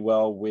really, really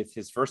well with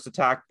his first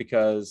attack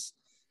because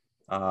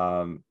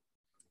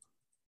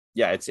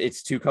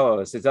it's 2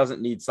 colorless. It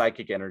doesn't need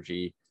psychic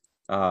energy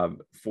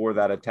for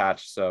that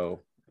attach.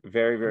 So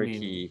very, very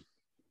key.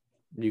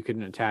 You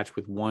can attach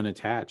with 1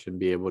 attach and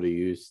be able to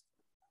use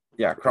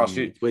cross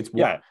shoot.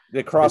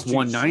 The cross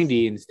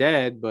 190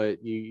 instead, but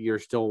you're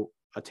still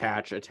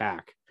attack.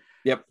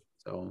 Yep.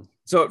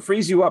 So it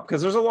frees you up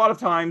because there's a lot of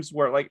times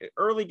where, like,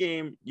 early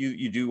game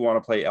you do want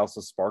to play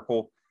Elsa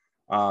Sparkle,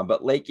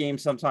 but late game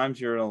sometimes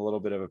you're in a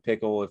little bit of a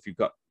pickle if you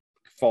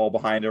fall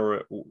behind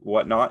or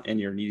whatnot and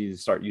you're needing to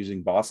start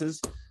using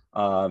bosses.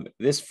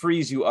 This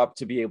frees you up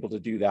to be able to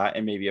do that,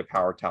 and maybe a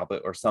power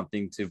tablet or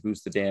something to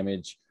boost the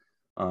damage.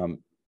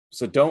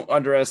 So don't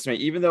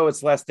underestimate, even though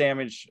it's less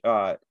damage,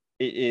 it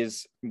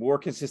is more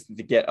consistent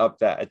to get up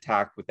that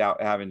attack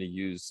without having to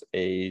use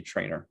a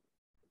trainer.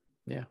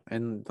 Yeah.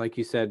 And like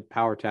you said,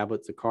 power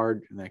tablet's a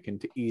card and that can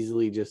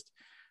easily just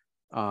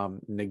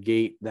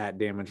negate that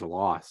damage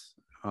loss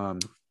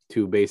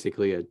to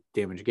basically a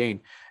damage gain.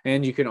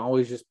 And you can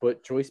always just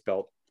put Choice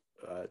Belt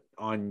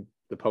on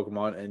the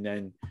Pokemon, and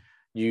then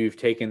you've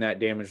taken that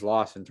damage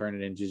loss and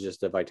turned it into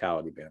just a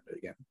Vitality Bandit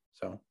again.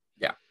 So,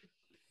 yeah.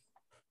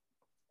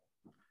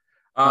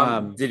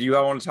 Did you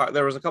want to talk?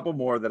 There was a couple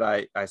more that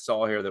I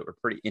saw here that were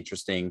pretty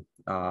interesting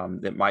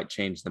that might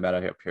change the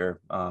meta up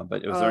here.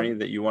 But was there any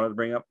that you wanted to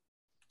bring up?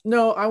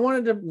 No, I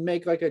wanted to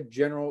make like a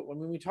general. I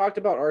mean, we talked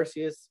about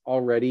Arceus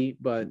already,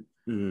 but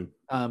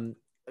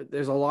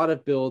there's a lot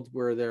of builds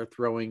where they're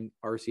throwing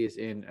Arceus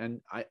in,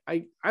 and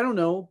I don't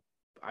know.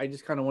 I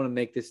just kind of want to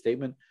make this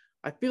statement.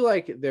 I feel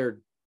like they're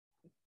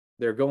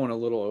going a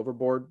little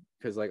overboard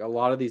because, like, a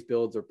lot of these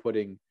builds are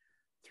putting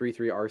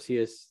 3/3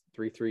 Arceus,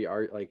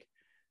 3/3 like.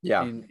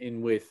 Yeah.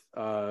 In with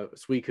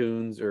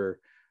Suicunes or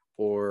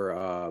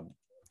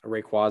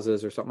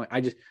Rayquazas or something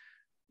like.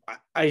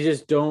 I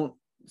just don't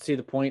see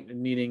the point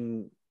in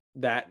needing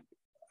that.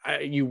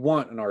 You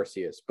want an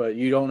Arceus, but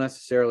you don't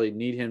necessarily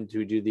need him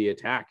to do the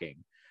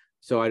attacking.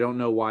 So I don't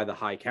know why the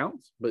high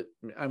counts, but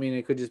I mean,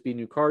 it could just be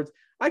new cards.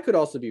 I could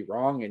also be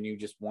wrong, and you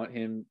just want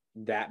him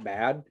that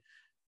bad.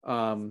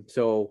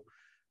 So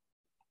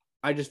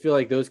I just feel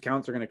like those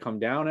counts are going to come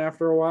down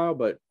after a while,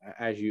 but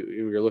as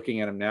you're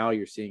looking at them now,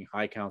 you're seeing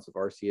high counts of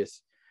Arceus,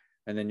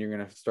 and then you're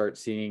going to start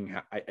seeing,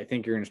 I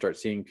think you're going to start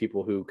seeing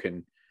people who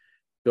can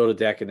build a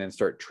deck and then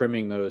start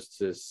trimming those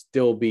to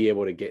still be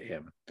able to get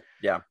him.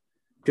 Yeah.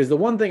 Because the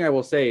one thing I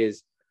will say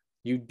is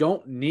you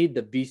don't need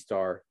the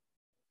V-Star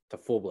to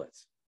full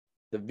blitz.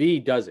 The V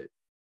does it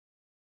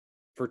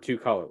for 2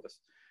 colorless.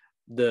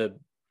 The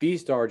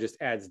V-Star just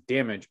adds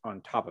damage on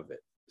top of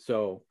it.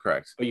 So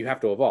correct, but you have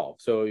to evolve.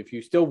 So if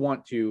you still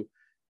want to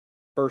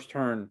first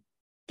turn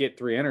get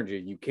 3 energy,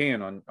 you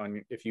can on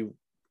if you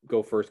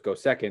go first, go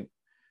second.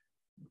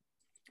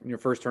 In your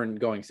first turn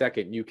going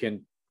second, you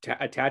can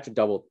attach a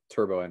double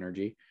turbo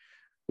energy,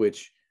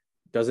 which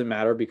doesn't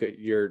matter because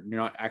you're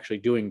not actually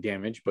doing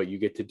damage, but you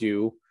get to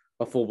do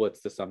a full blitz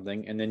to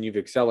something, and then you've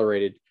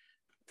accelerated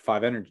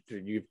 5 energy.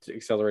 You've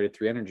accelerated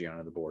 3 energy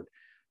onto the board.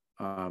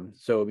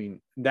 So, I mean,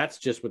 that's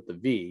just with the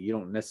V. You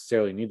don't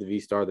necessarily need the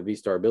V-Star. The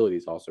V-Star ability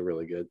is also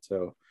really good.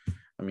 So,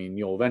 I mean,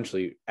 you'll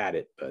eventually add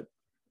it, but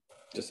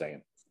just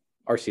saying.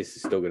 Arceus is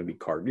still going to be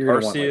card.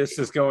 Arceus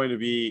is going to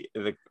be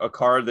a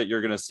card that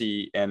you're going to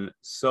see in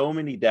so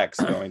many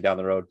decks going down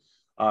the road.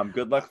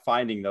 Good luck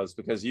finding those,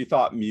 because you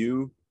thought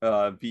Mew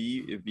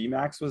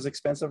VMAX was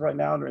expensive right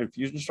now in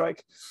Fusion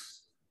Strike.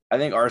 I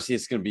think Arceus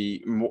is going to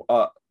be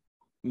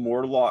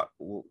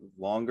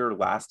longer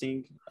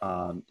lasting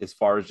as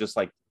far as just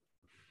like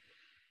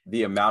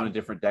the amount of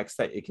different decks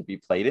that it could be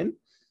played in.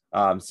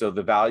 So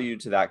the value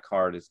to that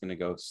card is going to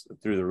go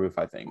through the roof,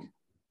 I think.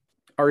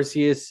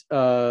 Arceus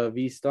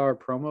V-Star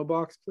promo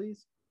box,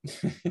 please.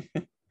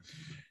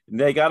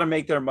 They got to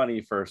make their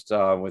money first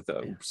with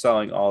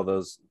selling all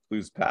those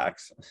loose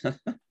packs.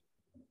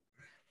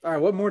 All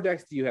right, what more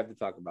decks do you have to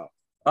talk about?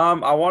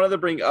 I wanted to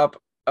bring up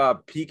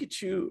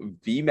Pikachu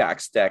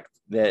VMAX deck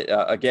that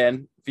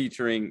again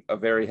featuring a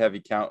very heavy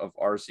count of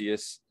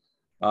Arceus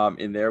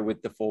in there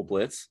with the full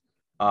blitz.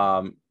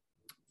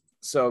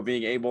 So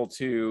being able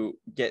to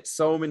get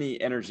so many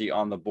energy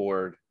on the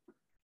board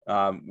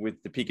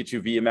with the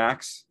Pikachu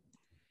VMAX.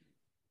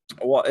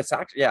 Well, it's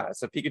actually,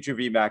 it's a Pikachu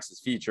VMAX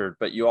is featured,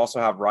 but you also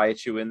have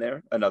Raichu in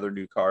there, another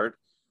new card.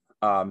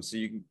 So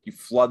you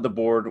flood the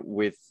board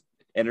with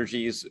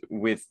energies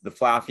with the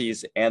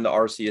Flaffies and the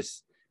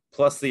Arceus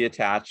plus the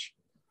attach.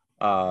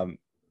 So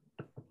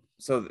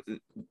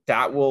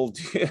that will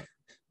do,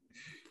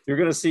 you're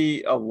going to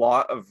see a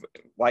lot of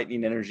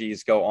lightning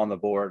energies go on the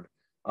board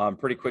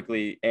pretty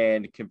quickly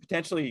and can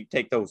potentially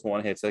take those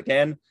one hits.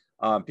 Again,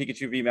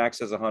 Pikachu VMAX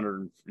has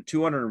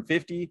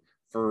 250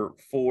 for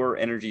 4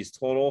 energies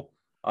total.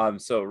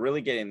 So really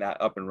getting that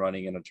up and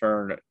running in a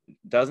turn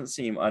doesn't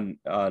seem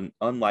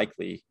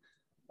unlikely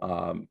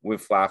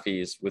with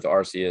Flaffies, with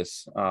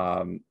Arceus.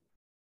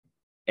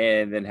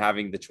 And then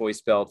having the choice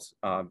belt,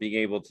 being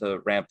able to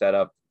ramp that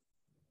up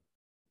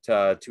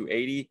to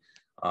 280,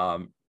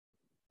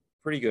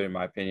 pretty good in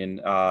my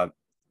opinion.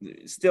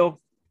 Still,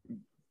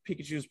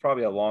 Pikachu is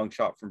probably a long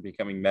shot from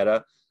becoming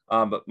meta,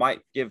 but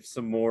might give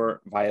some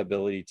more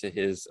viability to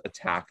his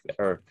attack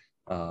there.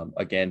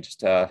 Again,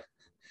 just a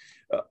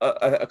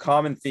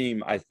common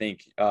theme, I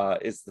think,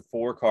 is the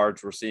 4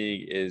 cards we're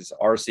seeing is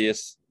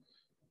Arceus,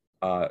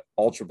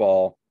 Ultra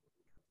Ball,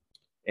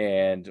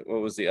 and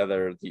what was the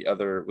other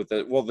with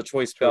the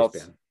choice belt,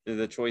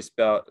 the choice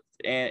belt,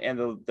 and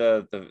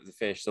the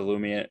fish, the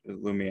Lumina.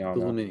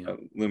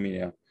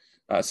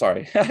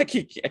 Sorry, I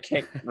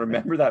can't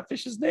remember that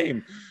fish's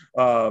name.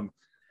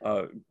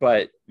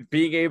 But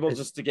being able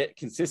just to get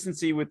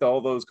consistency with all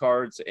those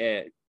cards,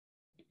 and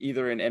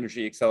either in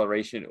energy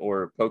acceleration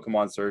or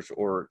Pokemon search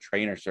or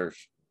trainer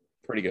search,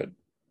 pretty good.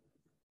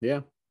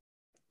 Yeah.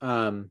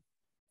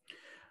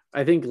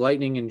 I think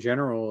Lightning in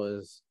general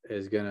is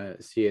gonna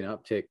see an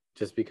uptick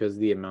just because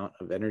the amount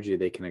of energy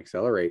they can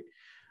accelerate.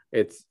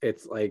 It's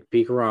like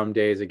Pikarom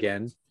days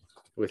again,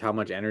 with how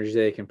much energy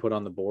they can put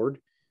on the board.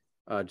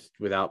 Just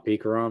without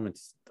Pikarom,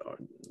 it's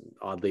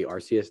oddly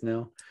Arceus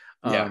now.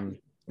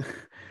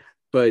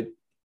 But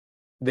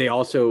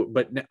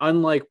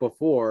unlike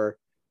before,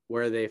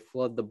 where they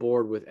flood the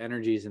board with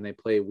energies and they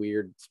play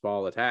weird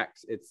small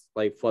attacks, it's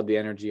like flood the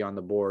energy on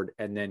the board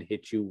and then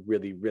hit you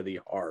really, really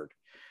hard.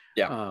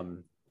 Yeah.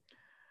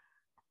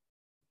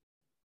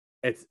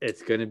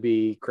 It's going to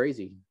be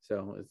crazy.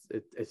 So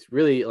it's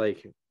really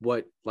like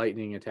what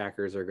lightning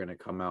attackers are going to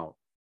come out.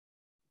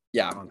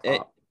 Yeah. On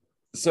top.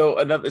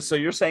 So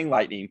you're saying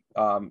lightning,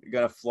 going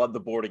to flood the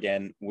board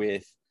again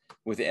with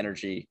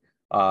energy.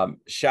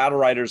 Shadow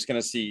Rider is going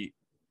to see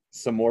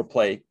some more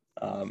play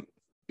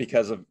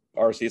because of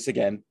Arceus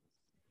again,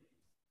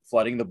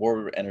 flooding the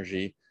board with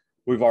energy.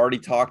 We've already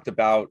talked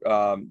about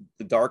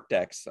the dark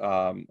decks.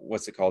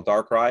 What's it called?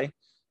 Darkrai,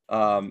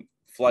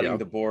 flooding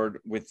the board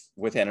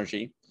with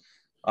energy.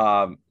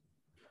 So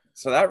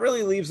that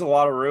really leaves a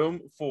lot of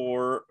room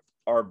for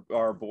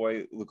our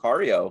boy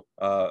Lucario,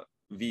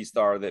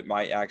 V-Star, that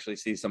might actually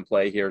see some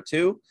play here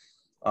too.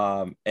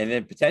 And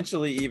then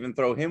potentially even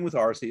throw him with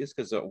Arceus,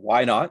 because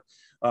why not?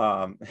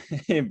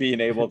 And being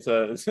able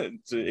to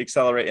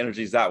accelerate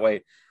energies that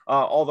way.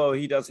 Although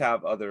he does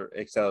have other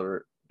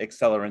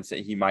accelerants that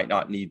he might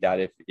not need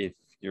that if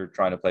you're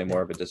trying to play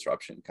more of a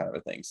disruption kind of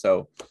a thing.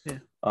 So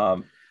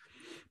the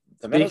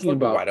meta's looking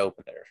wide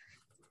open there.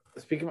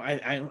 Speaking of,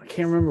 I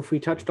can't remember if we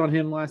touched on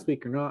him last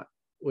week or not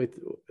with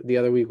the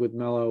other week with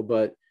Mello,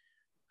 but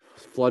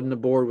flooding the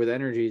board with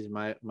energy is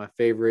my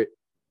favorite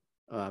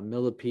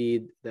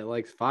millipede that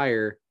likes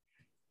fire.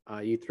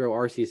 You throw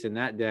Arceus in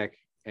that deck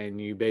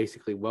and you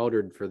basically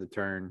weldered for the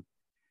turn.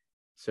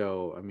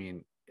 So, I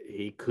mean,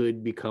 he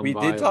could become We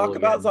did talk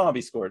about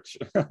Zombie Scorch.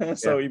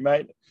 So he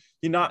might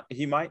not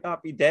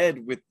be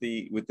dead with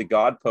the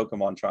God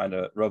Pokemon trying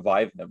to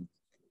revive him.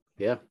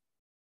 Yeah.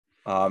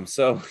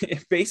 So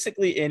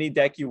basically any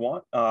deck you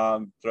want,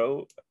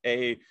 throw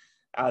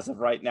as of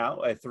right now,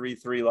 a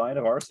 3/3 line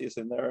of Arceus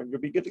in there and you'll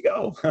be good to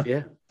go.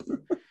 Yeah.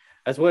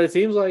 That's what it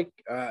seems like.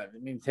 I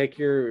mean,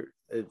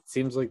 it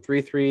seems like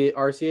 3/3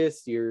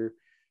 Arceus. You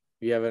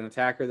have an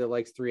attacker that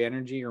likes 3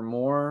 energy or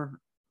more,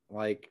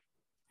 like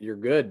you're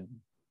good.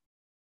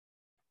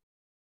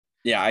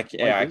 Yeah, I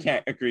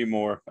can't agree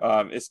more.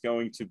 It's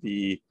going to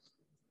be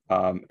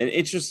an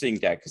interesting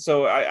deck.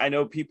 So I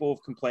know people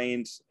have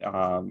complained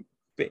a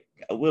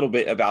little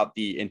bit about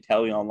the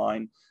Inteleon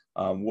line.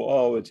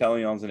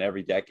 Inteleon's in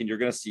every deck, and you're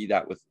going to see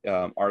that with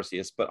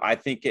Arceus. But I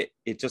think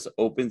it just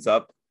opens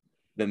up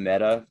the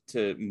meta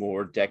to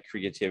more deck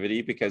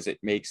creativity, because it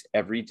makes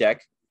every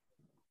deck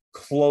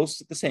close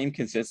to the same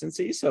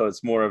consistency. So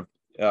it's more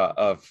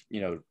of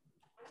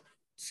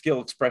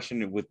skill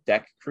expression with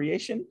deck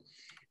creation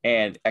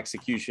and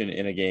execution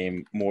in a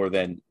game, more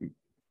than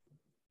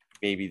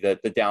maybe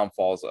the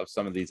downfalls of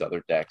some of these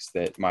other decks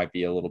that might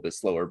be a little bit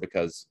slower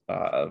because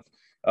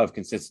of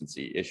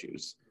consistency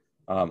issues.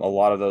 A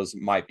lot of those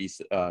might be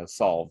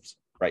solved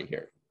right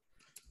here.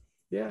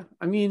 Yeah,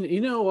 I mean,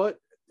 you know what?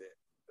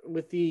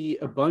 With the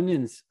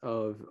abundance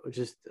of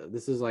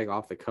this is like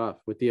off the cuff.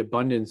 With the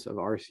abundance of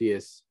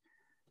Arceus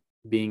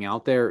being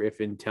out there, if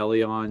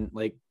Inteleon,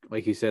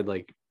 like you said,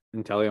 like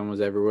Inteleon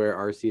was everywhere,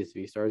 Arceus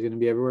V-Star is going to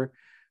be everywhere.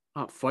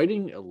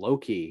 Fighting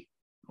Loki,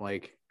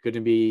 like, going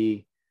to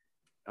be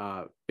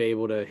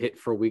able to hit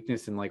for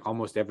weakness in like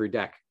almost every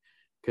deck,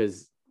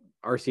 because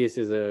Arceus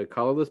is a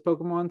colorless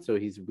Pokemon, so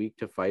he's weak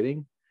to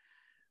fighting.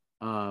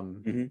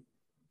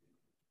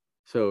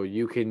 So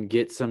you can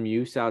get some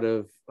use out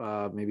of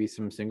maybe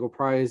some single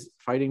prize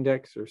fighting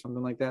decks or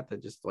something like that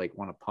just like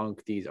want to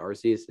punk these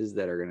Arceuses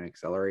that are going to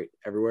accelerate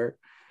everywhere.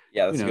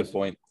 Yeah, that's a good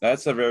point.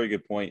 That's a very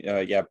good point.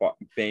 Yeah,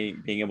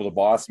 being able to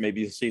boss,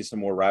 maybe you'll see some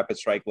more Rapid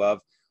Strike love.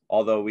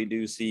 Although we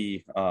do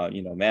see,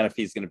 Manaphy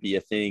is going to be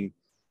a thing.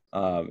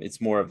 It's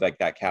more of like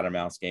that cat and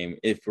mouse game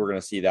if we're going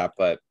to see that.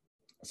 But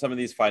some of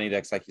these fighting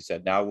decks, like you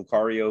said, now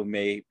Lucario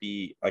may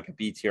be like a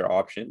B tier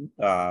option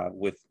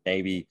with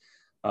maybe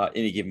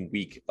any given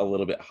week a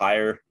little bit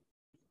higher.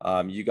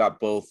 You got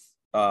both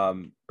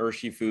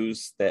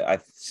Urshifus that I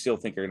still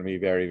think are going to be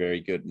very, very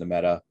good in the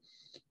meta.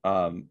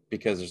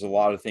 Because there's a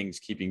lot of things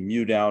keeping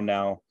Mew down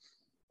now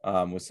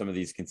with some of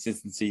these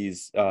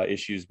consistencies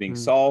issues being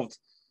solved.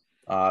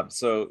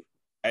 So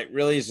it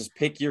really is just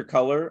pick your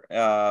color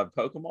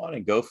Pokemon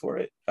and go for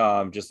it.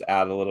 Just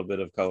add a little bit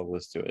of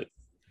colorless to it.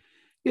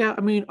 Yeah,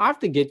 I mean, off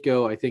the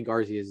get-go, I think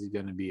Arceus is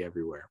going to be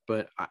everywhere.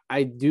 But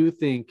I do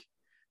think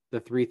the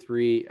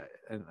 3-3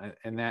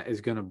 and that is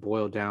going to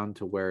boil down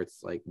to where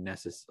it's like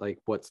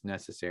what's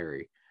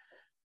necessary.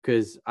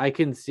 Because I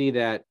can see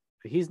that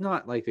he's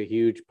not like a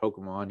huge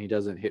Pokemon. He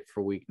doesn't hit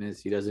for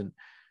weakness. He doesn't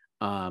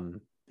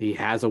he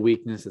has a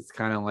weakness that's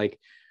kind of like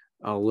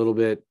a little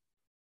bit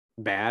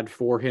bad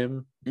for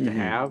him to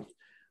have.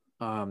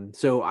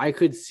 So I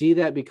could see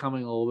that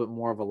becoming a little bit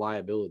more of a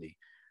liability,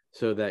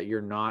 so that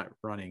you're not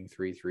running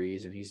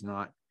 3-3s and he's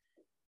not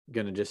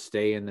going to just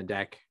stay in the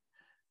deck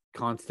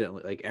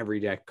constantly, like every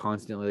deck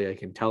constantly, like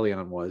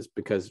Inteleon was,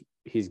 because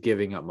he's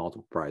giving up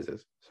multiple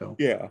prizes. So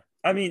yeah,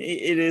 I mean,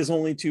 it is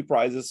only 2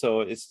 prizes,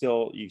 so it's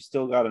still, you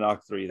still got to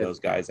knock 3 of those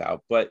guys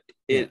out, but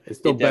it's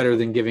still better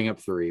than giving up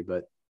 3,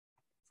 but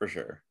for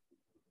sure.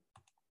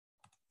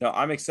 No,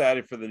 I'm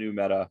excited for the new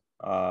meta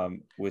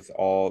with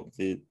all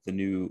the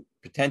new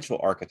potential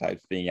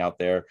archetypes being out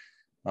there,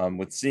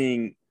 with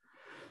seeing,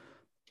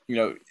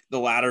 the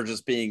ladder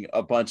just being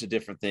a bunch of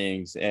different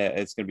things.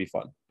 It's going to be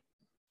fun.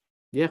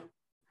 Yeah.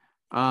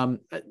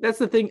 That's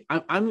the thing.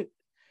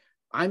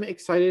 I'm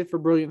excited for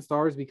Brilliant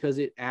Stars because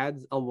it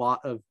adds a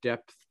lot of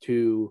depth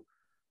to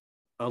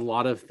a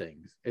lot of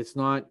things. It's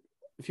not,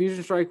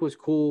 Fusion Strike was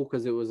cool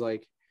because it was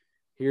like,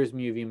 here's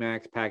Mew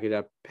VMAX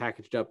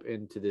packaged up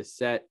into this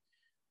set.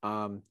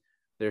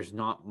 There's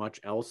not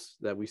much else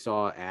that we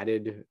saw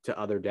added to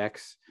other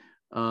decks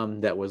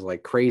that was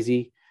like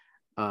crazy.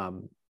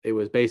 It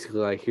was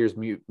basically like, here's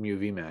Mew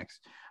VMAX.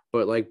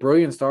 But like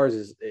Brilliant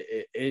Stars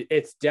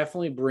it's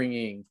definitely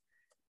bringing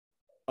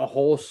a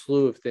whole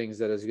slew of things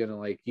that is going to,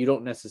 like, you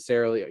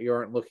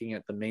aren't looking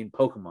at the main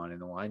Pokemon in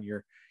the line.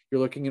 You're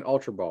looking at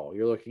Ultra Ball.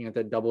 You're looking at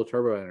that double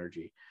turbo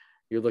energy.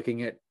 You're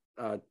looking at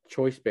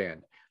Choice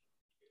Band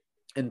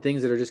and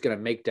things that are just going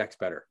to make decks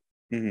better.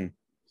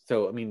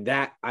 So, I mean,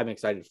 that I'm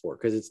excited for,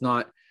 because it's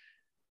not,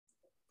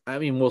 I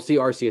mean, we'll see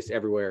Arceus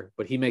everywhere,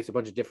 but he makes a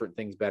bunch of different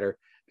things better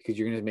because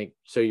you're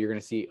going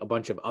to see a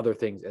bunch of other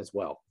things as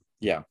well.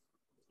 Yeah.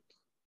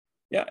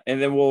 Yeah,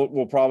 and then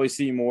we'll probably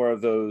see more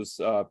of those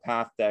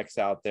path decks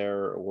out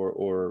there,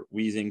 or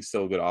Weezing's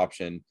still a good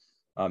option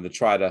to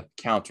try to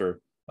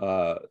counter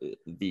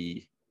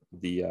the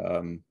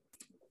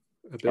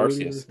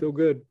Arceus. Is still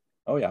good.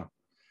 Oh yeah.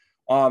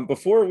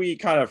 Before we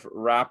kind of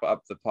wrap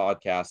up the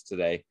podcast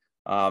today,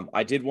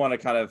 I did want to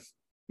kind of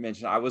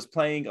mention I was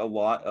playing a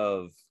lot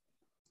of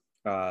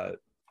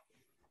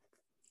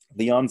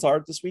Leon's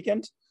Art this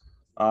weekend,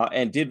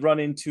 and did run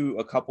into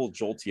a couple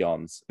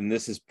Jolteons, and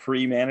this is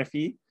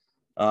pre-Manaphy.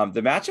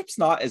 The matchup's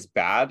not as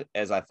bad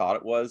as I thought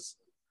it was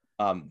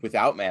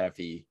without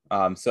Manaphy.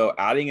 So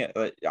adding it,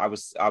 I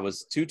was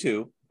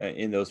 2-2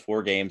 in those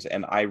 4 games,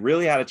 and I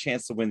really had a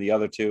chance to win the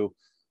other 2.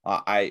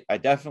 I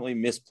definitely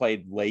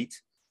misplayed late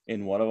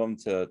in one of them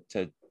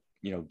to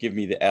give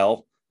me the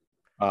L.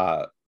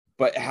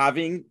 But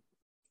having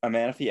a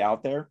Manaphy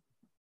out there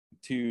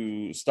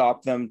to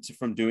stop them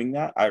from doing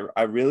that,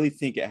 I really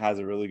think it has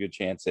a really good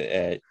chance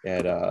at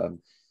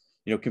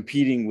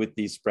competing with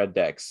these spread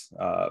decks.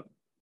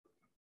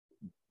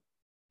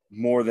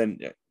 More than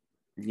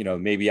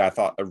maybe I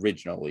thought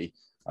originally,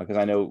 because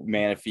I know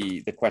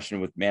Manaphy, the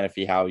question with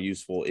Manaphy, how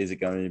useful is it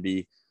going to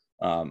be?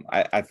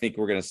 I think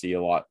we're going to see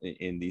a lot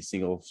in these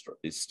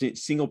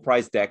single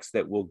price decks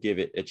that will give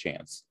it a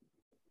chance.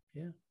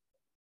 Yeah,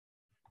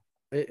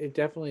 it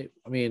definitely,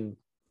 I mean,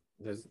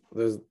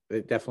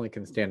 it definitely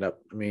can stand up.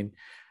 I mean,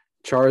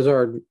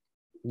 Charizard,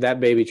 that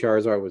baby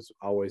Charizard was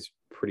always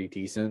pretty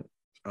decent.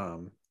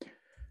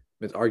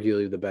 It's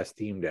arguably the best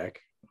team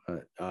deck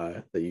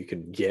that you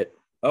can get.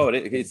 Oh,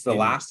 it's the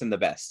last and the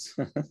best.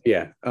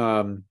 Yeah.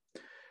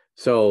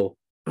 So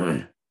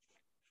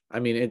I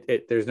mean,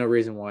 there's no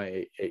reason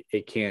why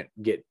it can't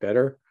get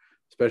better,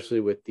 especially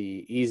with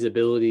the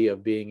easeability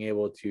of being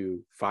able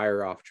to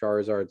fire off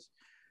Charizards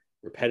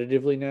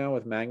repetitively now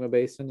with Magma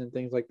Basin and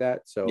things like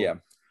that. So yeah,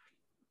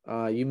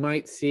 you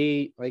might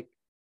see like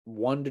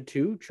 1 to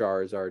 2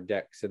 Charizard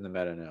decks in the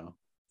meta now.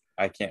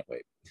 I can't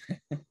wait.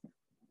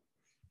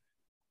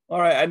 All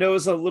right, I know it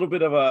was a little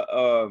bit of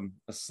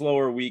a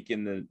slower week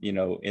in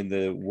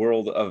the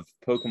world of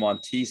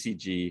Pokemon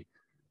TCG.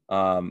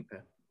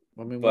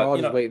 I mean, we're all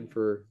just waiting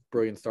for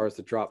Brilliant Stars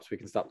to drop so we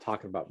can stop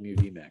talking about Mew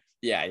VMAX.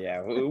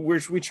 Yeah,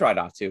 we try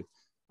not to.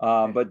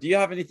 But do you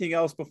have anything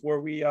else before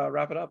we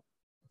wrap it up?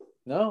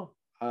 No,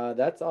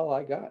 that's all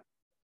I got.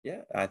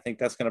 Yeah, I think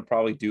that's going to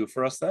probably do it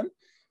for us then.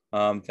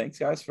 Thanks,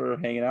 guys, for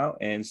hanging out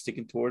and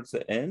sticking towards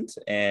the end,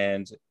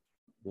 and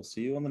we'll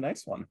see you on the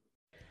next one.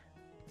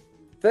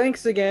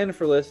 Thanks again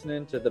for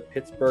listening to the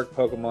Pittsburgh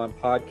Pokemon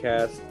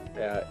Podcast.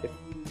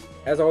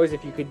 As always,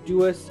 if you could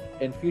do us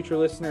and future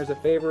listeners a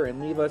favor and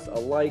leave us a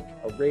like,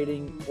 a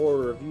rating, or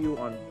a review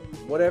on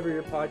whatever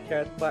your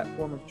podcast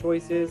platform of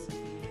choice is,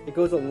 it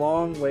goes a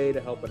long way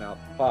to helping out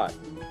the pod.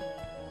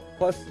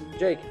 Plus,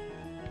 Jake,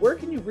 where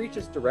can you reach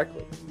us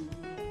directly?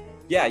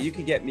 Yeah, you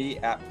can get me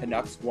at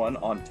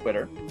Pinux1 on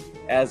Twitter,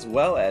 as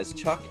well as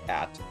Chuck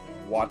at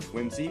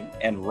WatchWhimsy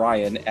and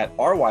Ryan at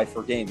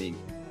RY4Gaming.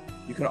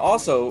 You can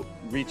also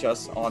reach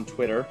us on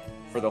Twitter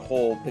for the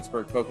whole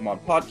Pittsburgh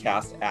Pokemon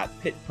Podcast at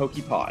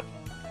PitPokePod.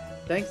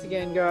 Thanks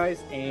again,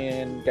 guys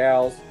and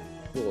gals.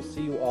 We will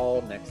see you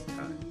all next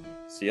time.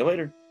 See you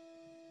later.